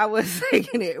 right. I was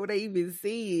thinking it. Would I even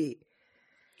see it?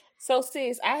 So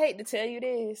sis, I hate to tell you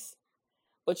this,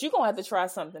 but you're going to have to try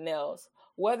something else.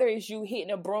 Whether it's you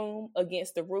hitting a broom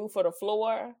against the roof or the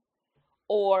floor,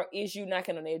 or is you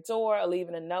knocking on their door or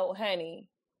leaving a note, honey.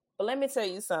 But let me tell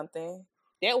you something.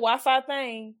 That Wi-Fi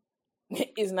thing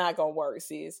is not going to work,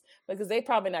 sis. Because they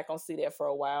probably not going to see that for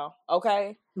a while.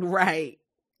 Okay? Right.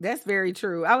 That's very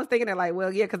true. I was thinking that like,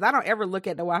 well, yeah, because I don't ever look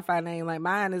at the Wi-Fi name. Like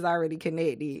mine is already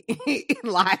connected.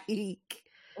 Right.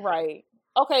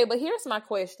 Okay, but here's my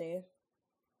question.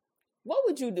 What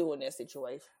would you do in that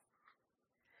situation?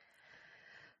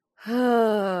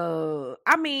 Oh,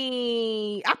 I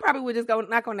mean, I probably would just go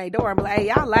knock on their door and be like, hey,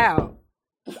 y'all loud.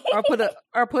 or put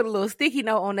a little sticky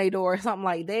note on their door or something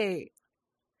like that.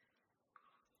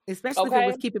 Especially if it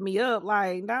was keeping me up.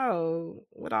 Like, no,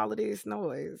 with all of this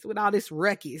noise, with all this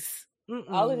ruckus.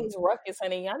 All of this ruckus,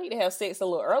 honey. Y'all need to have sex a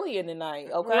little earlier in the night,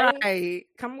 okay? Right.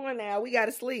 Come on now. We got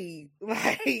to sleep.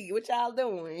 Like, what y'all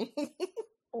doing?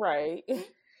 Right.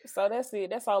 So that's it.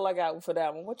 That's all I got for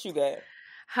that one. What you got?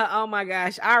 Oh my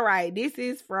gosh. All right. This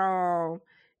is from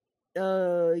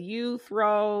You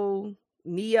Throw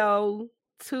Neo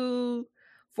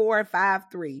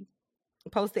 2453.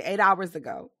 Posted 8 hours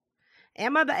ago.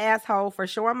 Am I the asshole for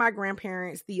showing my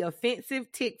grandparents the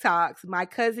offensive TikToks my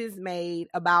cousins made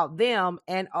about them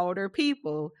and older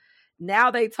people? Now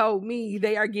they told me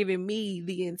they are giving me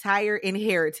the entire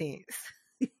inheritance.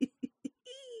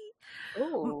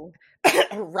 Ooh.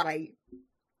 Right.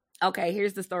 Okay,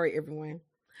 here's the story, everyone.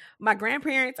 My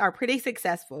grandparents are pretty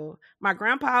successful. My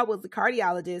grandpa was a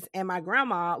cardiologist and my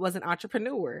grandma was an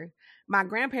entrepreneur. My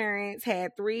grandparents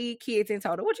had 3 kids in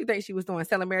total. What you think she was doing?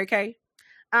 Selling Mary Kay?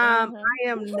 I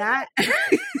am not.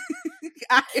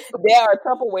 They are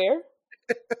Tupperware.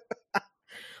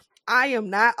 I am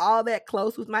not all that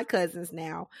close with my cousins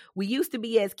now. We used to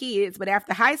be as kids, but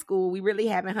after high school, we really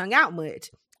haven't hung out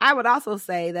much. I would also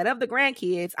say that of the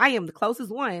grandkids, I am the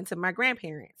closest one to my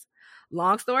grandparents.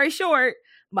 Long story short,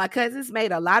 my cousins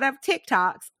made a lot of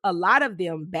TikToks, a lot of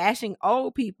them bashing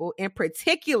old people, in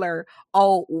particular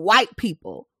old white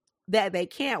people, that they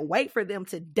can't wait for them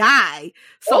to die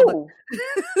so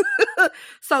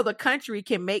the country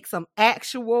can make some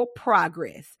actual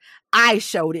progress. I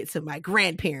showed it to my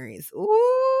grandparents.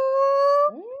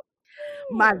 Ooh.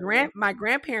 My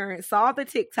grandparents saw the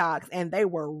TikToks and they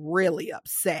were really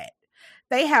upset.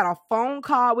 They had a phone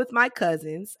call with my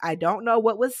cousins. I don't know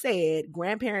what was said.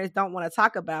 Grandparents don't want to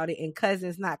talk about it, and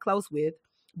cousins not close with.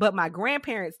 But my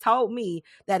grandparents told me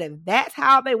that if that's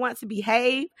how they want to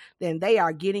behave, then they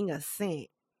are getting a cent.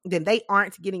 Then they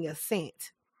aren't getting a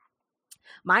cent.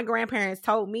 My grandparents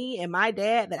told me and my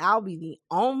dad that I'll be the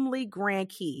only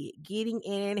grandkid getting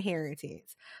an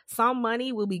inheritance. Some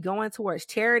money will be going towards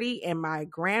charity and my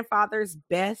grandfather's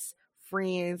best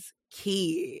friend's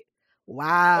kid.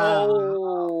 Wow.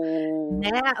 Oh.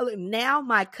 Now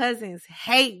my cousins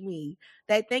hate me.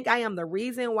 They think I am the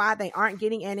reason why they aren't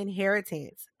getting an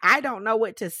inheritance. I don't know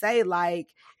what to say. Like,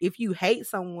 if you hate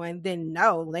someone, then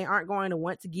no, they aren't going to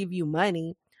want to give you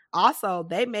money. Also,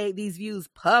 they made these views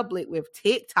public with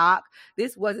TikTok.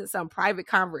 This wasn't some private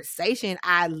conversation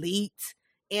I leaked.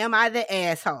 Am I the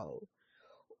asshole?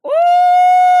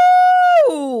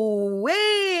 Ooh,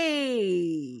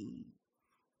 wait.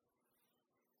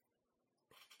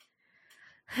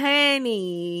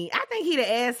 Honey, I think he the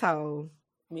asshole.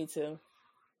 Me too.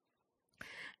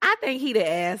 I think he the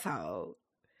asshole.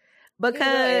 Because He's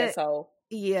an asshole.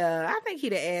 Yeah, I think he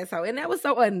the asshole. And that was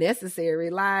so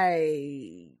unnecessary. Like,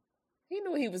 he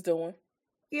knew what he was doing.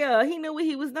 Yeah, he knew what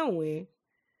he was doing.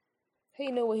 He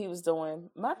knew what he was doing.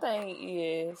 My thing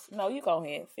is, no, you go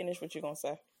ahead. Finish what you're going to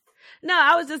say. No,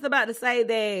 I was just about to say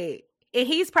that, and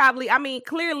he's probably, I mean,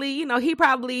 clearly, you know, he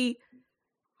probably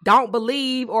don't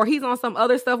believe, or he's on some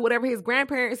other stuff, whatever his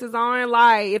grandparents is on.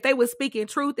 Like, if they was speaking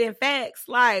truth and facts,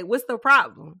 like, what's the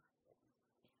problem?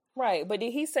 Right, but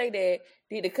did he say that,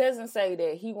 did the cousin say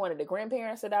that he wanted the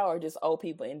grandparents to die, or just old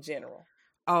people in general?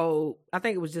 Oh, I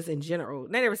think it was just in general.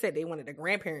 They never said they wanted the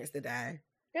grandparents to die.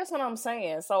 That's what I'm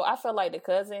saying. So I feel like the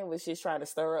cousin was just trying to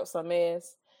stir up some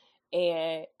mess.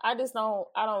 And I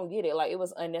don't get it. Like, it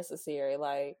was unnecessary.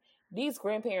 Like, these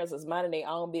grandparents was minding their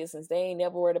own business. They ain't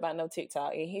never worried about no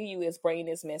TikTok. And here you is bringing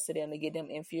this mess to them to get them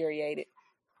infuriated.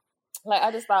 Like,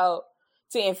 I just thought,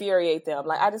 to infuriate them.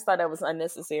 Like, I just thought that was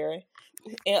unnecessary.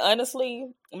 And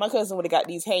honestly, my cousin would have got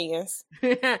these hands.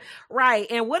 Right.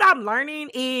 And what I'm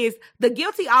learning is the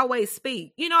guilty always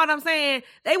speak. You know what I'm saying?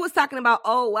 They was talking about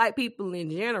old white people in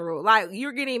general. Like,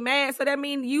 you're getting mad, so that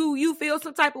means you feel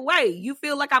some type of way. You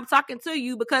feel like I'm talking to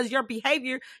you because your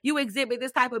behavior, you exhibit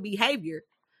this type of behavior.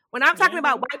 When I'm talking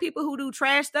about white people who do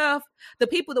trash stuff, the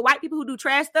white people who do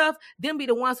trash stuff, them be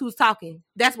the ones who's talking.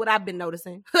 That's what I've been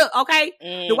noticing. Okay?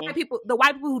 The white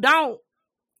people who don't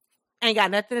ain't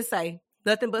got nothing to say.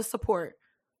 Nothing but support.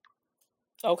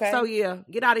 Okay. So yeah,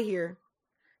 get out of here.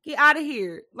 Get out of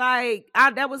here. Like,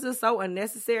 that was just so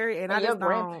unnecessary, and I just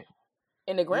don't.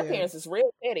 And the grandparents is real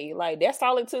petty. Like, that's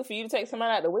all it took for you to take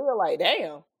somebody out the wheel. Like,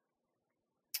 damn.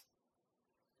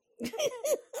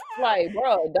 Like,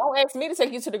 bro, don't ask me to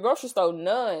take you to the grocery store.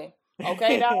 None.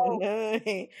 Okay, dog?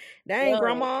 Dang,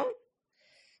 grandma.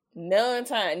 None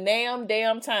time.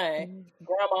 Damn time.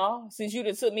 Grandma, since you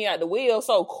done took me out the wheel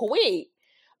so quick.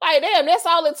 Like, damn, that's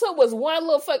all it took was one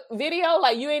little video?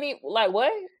 Like, you ain't even, like,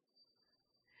 what?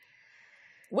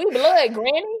 We blood,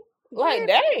 granny? Like,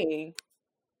 dang.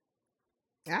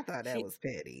 I thought that was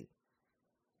petty.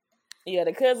 Yeah,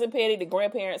 the cousin petty, the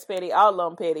grandparents petty, all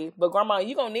of them petty. But grandma,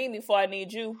 you gonna need me before I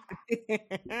need you.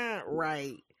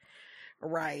 Right.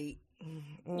 Okay.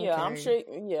 Yeah, I'm sure.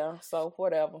 Yeah, so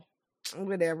whatever.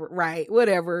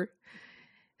 Whatever.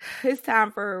 It's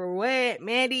time for what?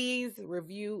 Mandy's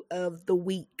review of the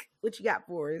week. What you got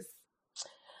for us?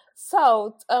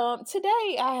 So,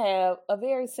 today I have a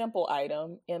very simple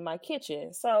item in my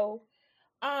kitchen. So,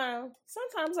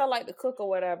 sometimes I like to cook or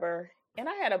whatever. And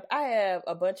I have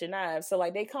a bunch of knives. So,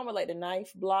 like, they come with, like, the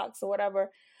knife blocks or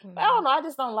whatever. Mm-hmm. But I don't know. I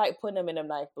just don't like putting them in them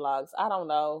knife blocks. I don't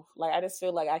know. Like, I just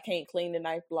feel like I can't clean the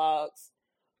knife blocks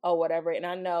or whatever. And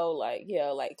I know, like,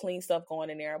 yeah, like, clean stuff going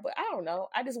in there. But I don't know.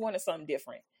 I just wanted something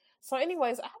different. So,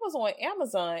 anyways, I was on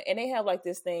Amazon, and they have, like,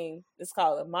 this thing. It's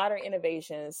called a Modern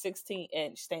Innovations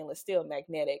 16-inch stainless steel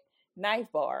magnetic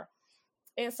knife bar.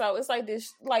 And so, it's like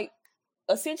this, like,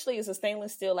 essentially it's a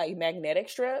stainless steel, like, magnetic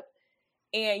strip.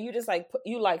 And you just like put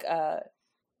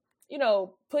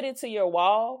it to your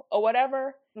wall or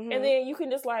whatever. Mm-hmm. And then you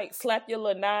can just like slap your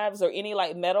little knives or any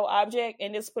like metal object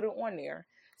and just put it on there.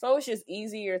 So it's just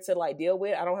easier to like deal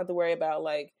with. I don't have to worry about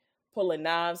like pulling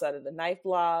knives out of the knife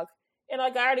block. And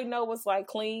like I already know what's like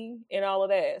clean and all of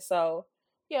that. So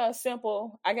yeah, it's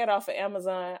simple. I got it off of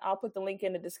Amazon. I'll put the link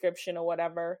in the description or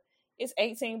whatever. It's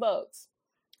 $18. Oh,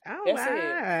 that's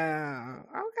wow.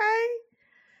 It. Okay.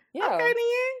 Yeah. Okay,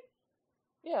 then.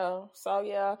 Yeah, so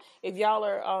yeah, if y'all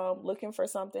are looking for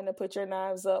something to put your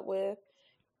knives up with,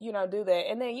 do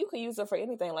that. And then you can use it for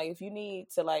anything. Like if you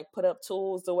need to like put up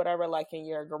tools or whatever, like in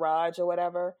your garage or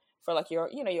whatever, for like your,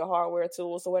 you know, your hardware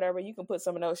tools or whatever. You can put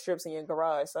some of those strips in your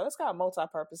garage. So it's got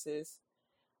multi-purposes,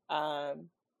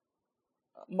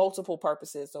 multiple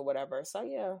purposes or whatever. So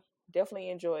yeah, definitely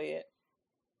enjoy it.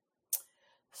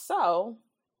 So,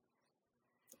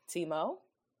 Timo.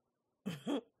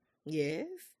 Yes.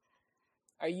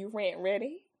 Are you rant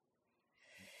ready?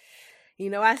 You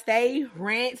know, I stay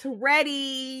rant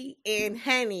ready. And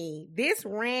honey, this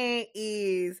rant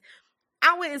is,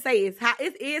 I wouldn't say it's hot.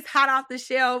 It is hot off the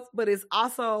shelf, but it's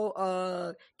also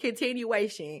a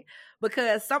continuation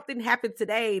because something happened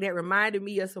today that reminded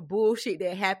me of some bullshit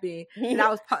that happened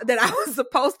that I was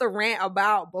supposed to rant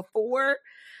about before.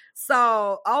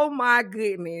 So, oh my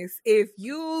goodness, if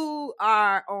you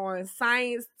are on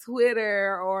science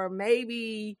Twitter, or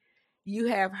maybe you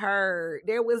have heard,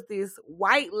 there was this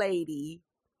white lady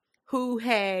who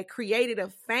had created a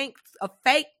fake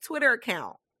Twitter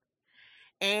account,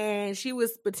 and she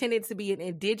was pretending to be an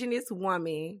indigenous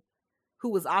woman who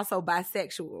was also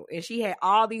bisexual, and she had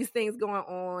all these things going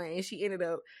on, and she ended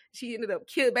up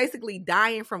basically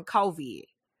dying from COVID.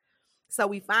 So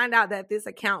we find out that this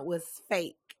account was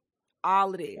fake.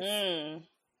 All of this.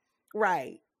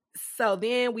 Right. So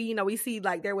then we see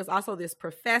like there was also this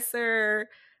professor,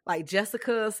 like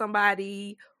Jessica,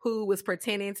 somebody who was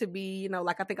pretending to be,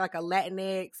 like I think like a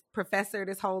Latinx professor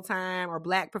this whole time, or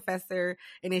Black professor,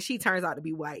 and then she turns out to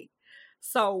be white.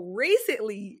 So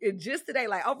recently, just today,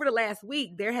 like over the last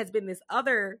week, there has been this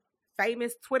other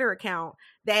famous Twitter account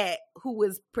who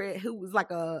was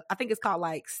like I think it's called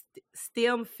like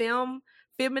STEM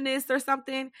feminist or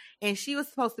something, and she was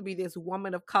supposed to be this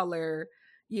woman of color,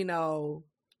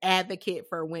 advocate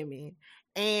for women.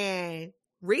 And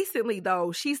recently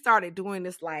though, she started doing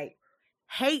this like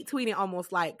hate tweeting,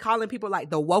 almost like calling people like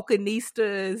the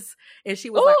wokenistas, and she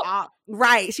was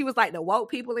she was like, the woke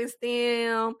people in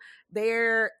STEM,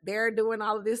 they're doing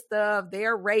all of this stuff,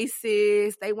 they're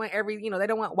racist, they want they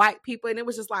don't want white people, and it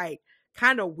was just like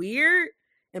kind of weird,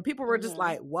 and people were just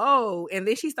like, whoa. And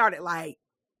then she started like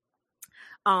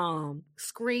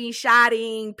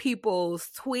screenshotting people's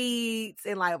tweets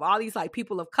and like all these like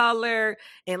people of color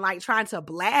and like trying to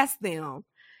blast them,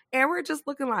 and we're just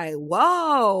looking like,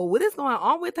 whoa, what is going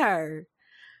on with her?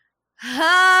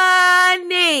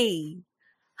 Honey,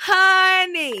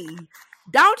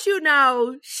 don't you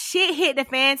know shit hit the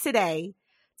fan today?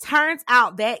 Turns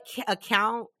out that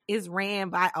account is ran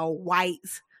by a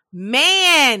white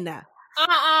man.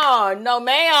 No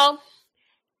ma'am.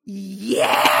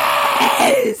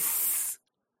 Yes,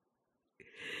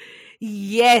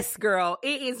 girl.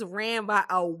 It is ran by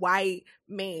a white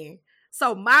man.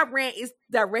 So my rant is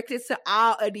directed to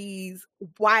all of these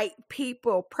white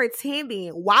people pretending.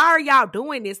 Why are y'all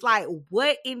doing this? Like,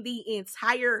 what in the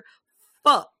entire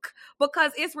fuck?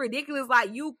 Because it's ridiculous.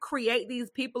 Like, you create these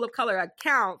people of color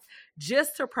accounts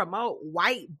just to promote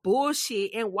white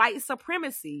bullshit and white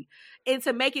supremacy, and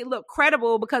to make it look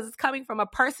credible because it's coming from a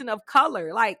person of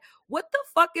color. Like, what the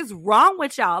fuck is wrong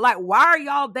with y'all? Like, why are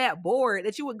y'all that bored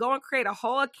that you would go and create a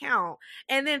whole account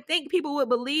and then think people would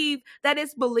believe that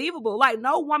it's believable? Like,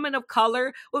 no woman of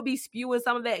color would be spewing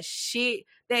some of that shit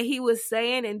that he was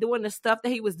saying and doing the stuff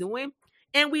that he was doing.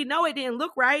 And we know it didn't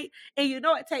look right. And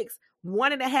it takes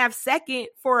 1.5 seconds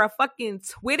for a fucking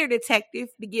Twitter detective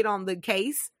to get on the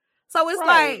case. So it's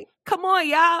like, come on,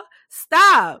 y'all,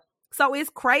 stop. So it's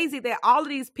crazy that all of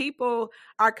these people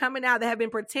are coming out that have been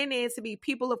pretending to be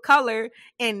people of color,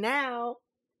 and now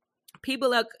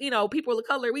people of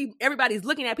color, everybody's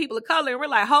looking at people of color, and we're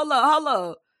like, hold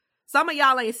up, some of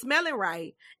y'all ain't smelling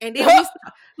right, and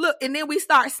then we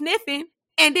start sniffing,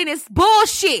 and then it's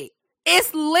bullshit.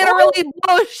 It's literally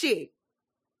bullshit.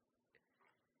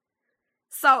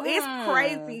 So it's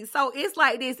crazy. So it's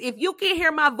like this: if you can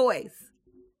hear my voice,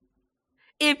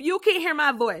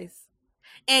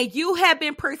 and you have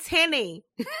been pretending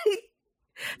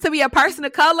to be a person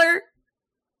of color,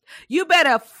 you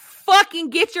better fucking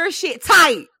get your shit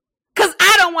tight. Cause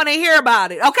I don't want to hear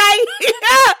about it, okay?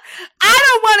 I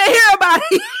don't want to hear about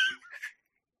it.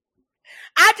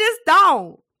 I just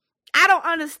don't. I don't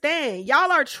understand.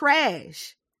 Y'all are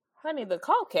trash. Honey, the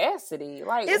caucasity.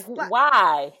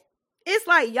 Why? It's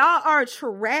like y'all are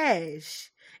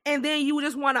trash. And then you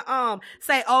just want to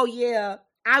say, oh yeah,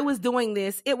 I was doing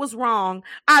this. It was wrong.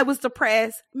 I was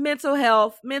depressed. Mental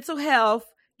health.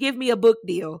 Give me a book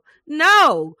deal.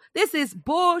 No, this is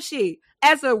bullshit.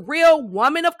 As a real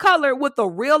woman of color with a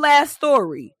real ass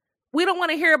story, we don't want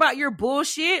to hear about your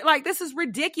bullshit. Like, this is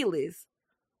ridiculous.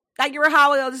 Like, you're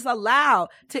how just allowed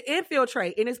to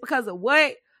infiltrate. And it's because of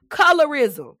what?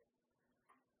 Colorism.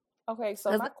 Okay,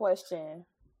 so my question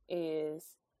is,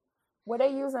 were they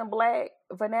using Black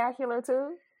vernacular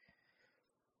too?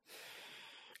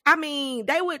 I mean,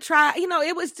 they would try,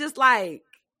 it was just like,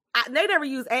 they never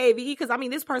used AAVE because, I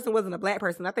mean, this person wasn't a black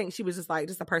person. I think she was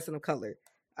just a person of color.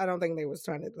 I don't think they was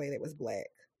trying to say they was black.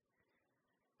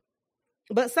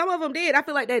 But some of them did. I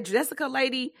feel like that Jessica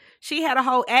lady, she had a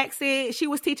whole accent. She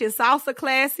was teaching salsa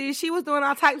classes. She was doing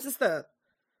all types of stuff.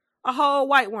 A whole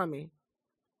white woman.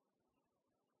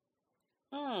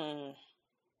 Oh,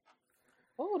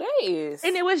 that is.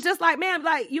 And it was just like, man,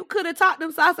 like, you could have taught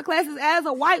them salsa classes as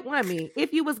a white woman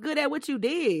if you was good at what you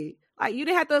did. Like, you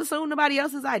didn't have to assume nobody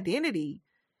else's identity.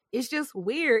 It's just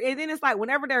weird. And then it's like,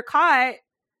 whenever they're caught,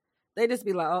 they just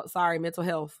be like, oh, sorry, mental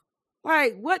health.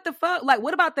 Like, what the fuck? Like,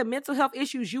 what about the mental health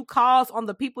issues you cause on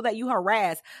the people that you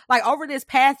harass? Like, over this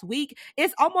past week,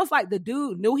 it's almost like the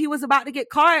dude knew he was about to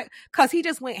get caught because he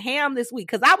just went ham this week.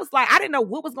 Because I was like, I didn't know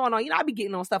what was going on. I be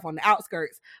getting on stuff on the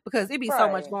outskirts because it be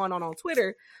so much going on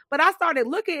Twitter. But I started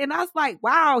looking and I was like,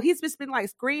 wow, he's just been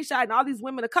like screenshotting all these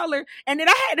women of color. And then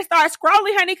I had to start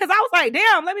scrolling, honey, because I was like,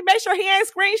 damn, let me make sure he ain't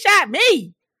screenshot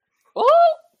me. Ooh.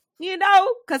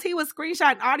 Because he was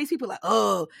screenshotting all these people like,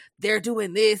 oh, they're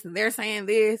doing this and they're saying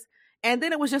this. And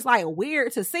then it was just like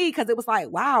weird to see because it was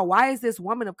like, wow, why is this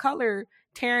woman of color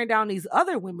tearing down these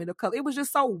other women of color? It was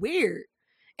just so weird.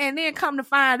 And then come to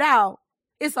find out,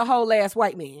 it's a whole ass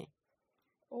white man.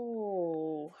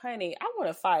 Oh, honey, I want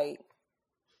to fight.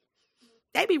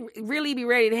 They really be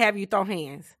ready to have you throw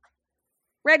hands.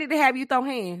 Ready to have you throw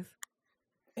hands.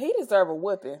 He deserve a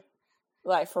whipping.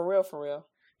 Like, for real, for real.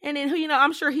 And then,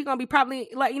 I'm sure he's going to be probably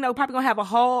going to have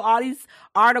all these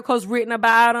articles written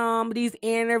about him, these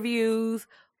interviews.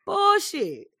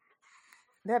 Bullshit.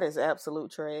 That is absolute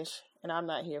trash. And I'm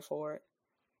not here for it.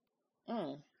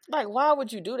 Like, why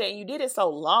would you do that? You did it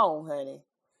so long, honey.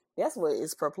 That's what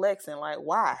is perplexing. Like,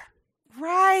 why?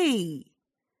 Right.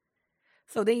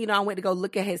 So then, I went to go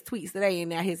look at his tweets today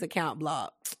and now his account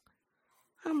blocked.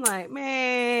 I'm like,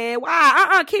 man,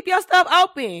 why? Keep your stuff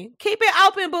open. Keep it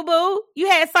open, boo-boo. You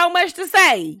had so much to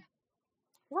say.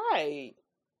 Right.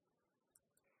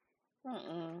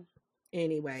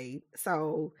 Anyway,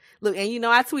 so, look, and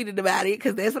I tweeted about it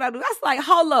because that's what I do. I was like,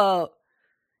 hold up.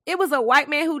 It was a white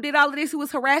man who did all of this who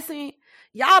was harassing.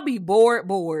 Y'all be bored.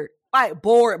 Like,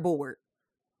 bored.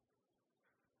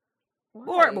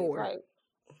 Right, bored. Right.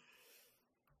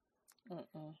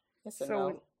 It's a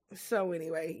no. So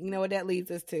anyway, you know what that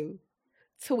leads us to?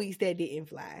 Tweets that didn't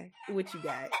fly. What you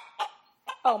got?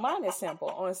 Oh, mine is simple.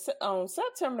 On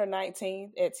September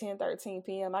 19th at 10:13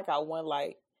 p.m., I got one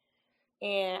like.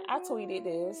 And I tweeted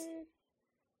this.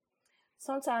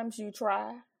 Sometimes you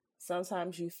try,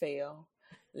 sometimes you fail.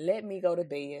 Let me go to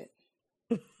bed.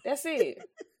 That's it.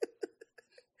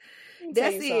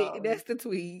 That's it. That's the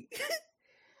tweet.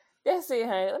 That's it,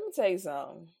 honey. Let me tell you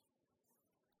something.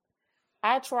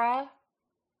 I try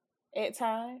at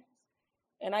times,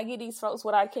 and I get these folks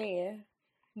what I can,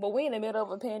 but we in the middle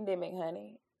of a pandemic,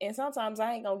 honey, and sometimes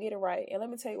I ain't gonna get it right. And let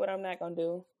me tell you what I'm not gonna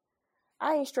do.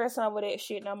 I ain't stressing over that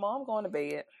shit no more. I'm going to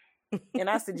bed, and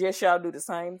I suggest y'all do the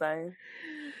same thing.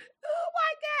 Oh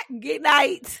my God! Good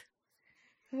night.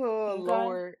 Oh okay.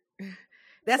 Lord,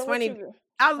 that's so funny.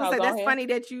 I was gonna say that's funny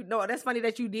that that's funny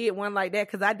that you did one like that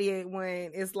because I did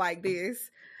one. It's like this.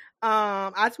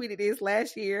 I tweeted this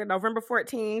last year, November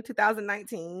 14,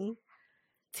 2019.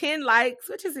 10 likes,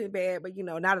 which isn't bad, but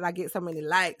now that I get so many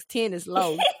likes, 10 is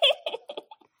low.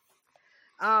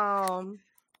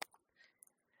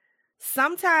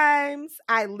 Sometimes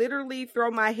I literally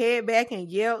throw my head back and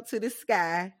yell to the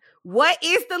sky, what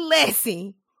is the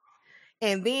lesson?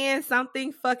 And then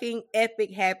something fucking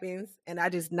epic happens, and I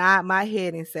just nod my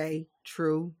head and say,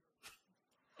 true.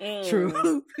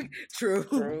 True.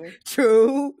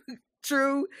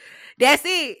 That's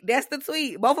it. That's the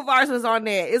tweet. Both of ours was on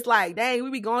there. It's like, dang, we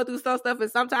be going through stuff,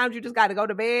 and sometimes you just got to go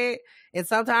to bed, and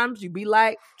sometimes you be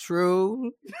like,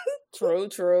 true.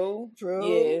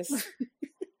 Yes.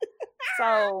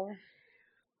 So,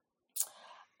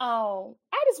 I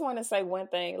just want to say one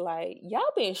thing. Like, y'all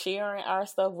been sharing our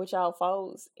stuff with y'all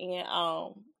folks, and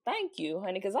thank you,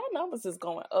 honey, because our numbers is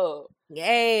going up.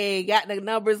 Yay, got the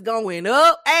numbers going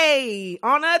up. Hey,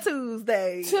 on a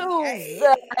Tuesday. Hey.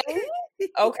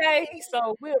 Okay,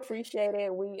 so we appreciate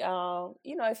it. We,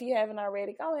 if you haven't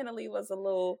already, go ahead and leave us a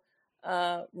little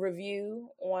review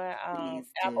on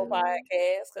Apple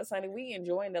Podcasts, because, honey, we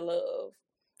enjoying the love.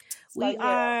 So, we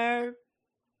are.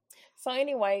 So,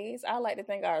 anyways, I'd like to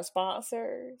thank our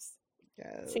sponsors.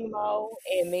 Timo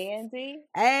and Mandy.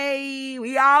 Hey,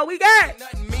 we all we got.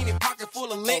 Okay. We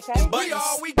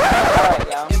all we got. All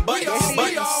right,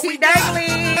 y'all. Keep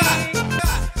dangling.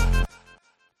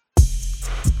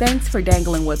 Thanks for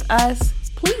dangling with us.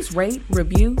 Please rate,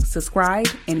 review, subscribe,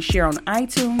 and share on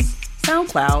iTunes,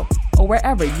 SoundCloud, or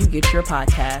wherever you get your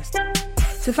podcast.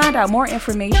 To find out more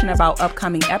information about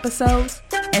upcoming episodes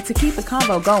and to keep the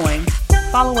convo going,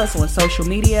 follow us on social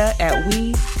media at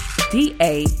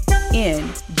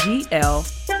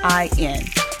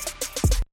WeDanglin.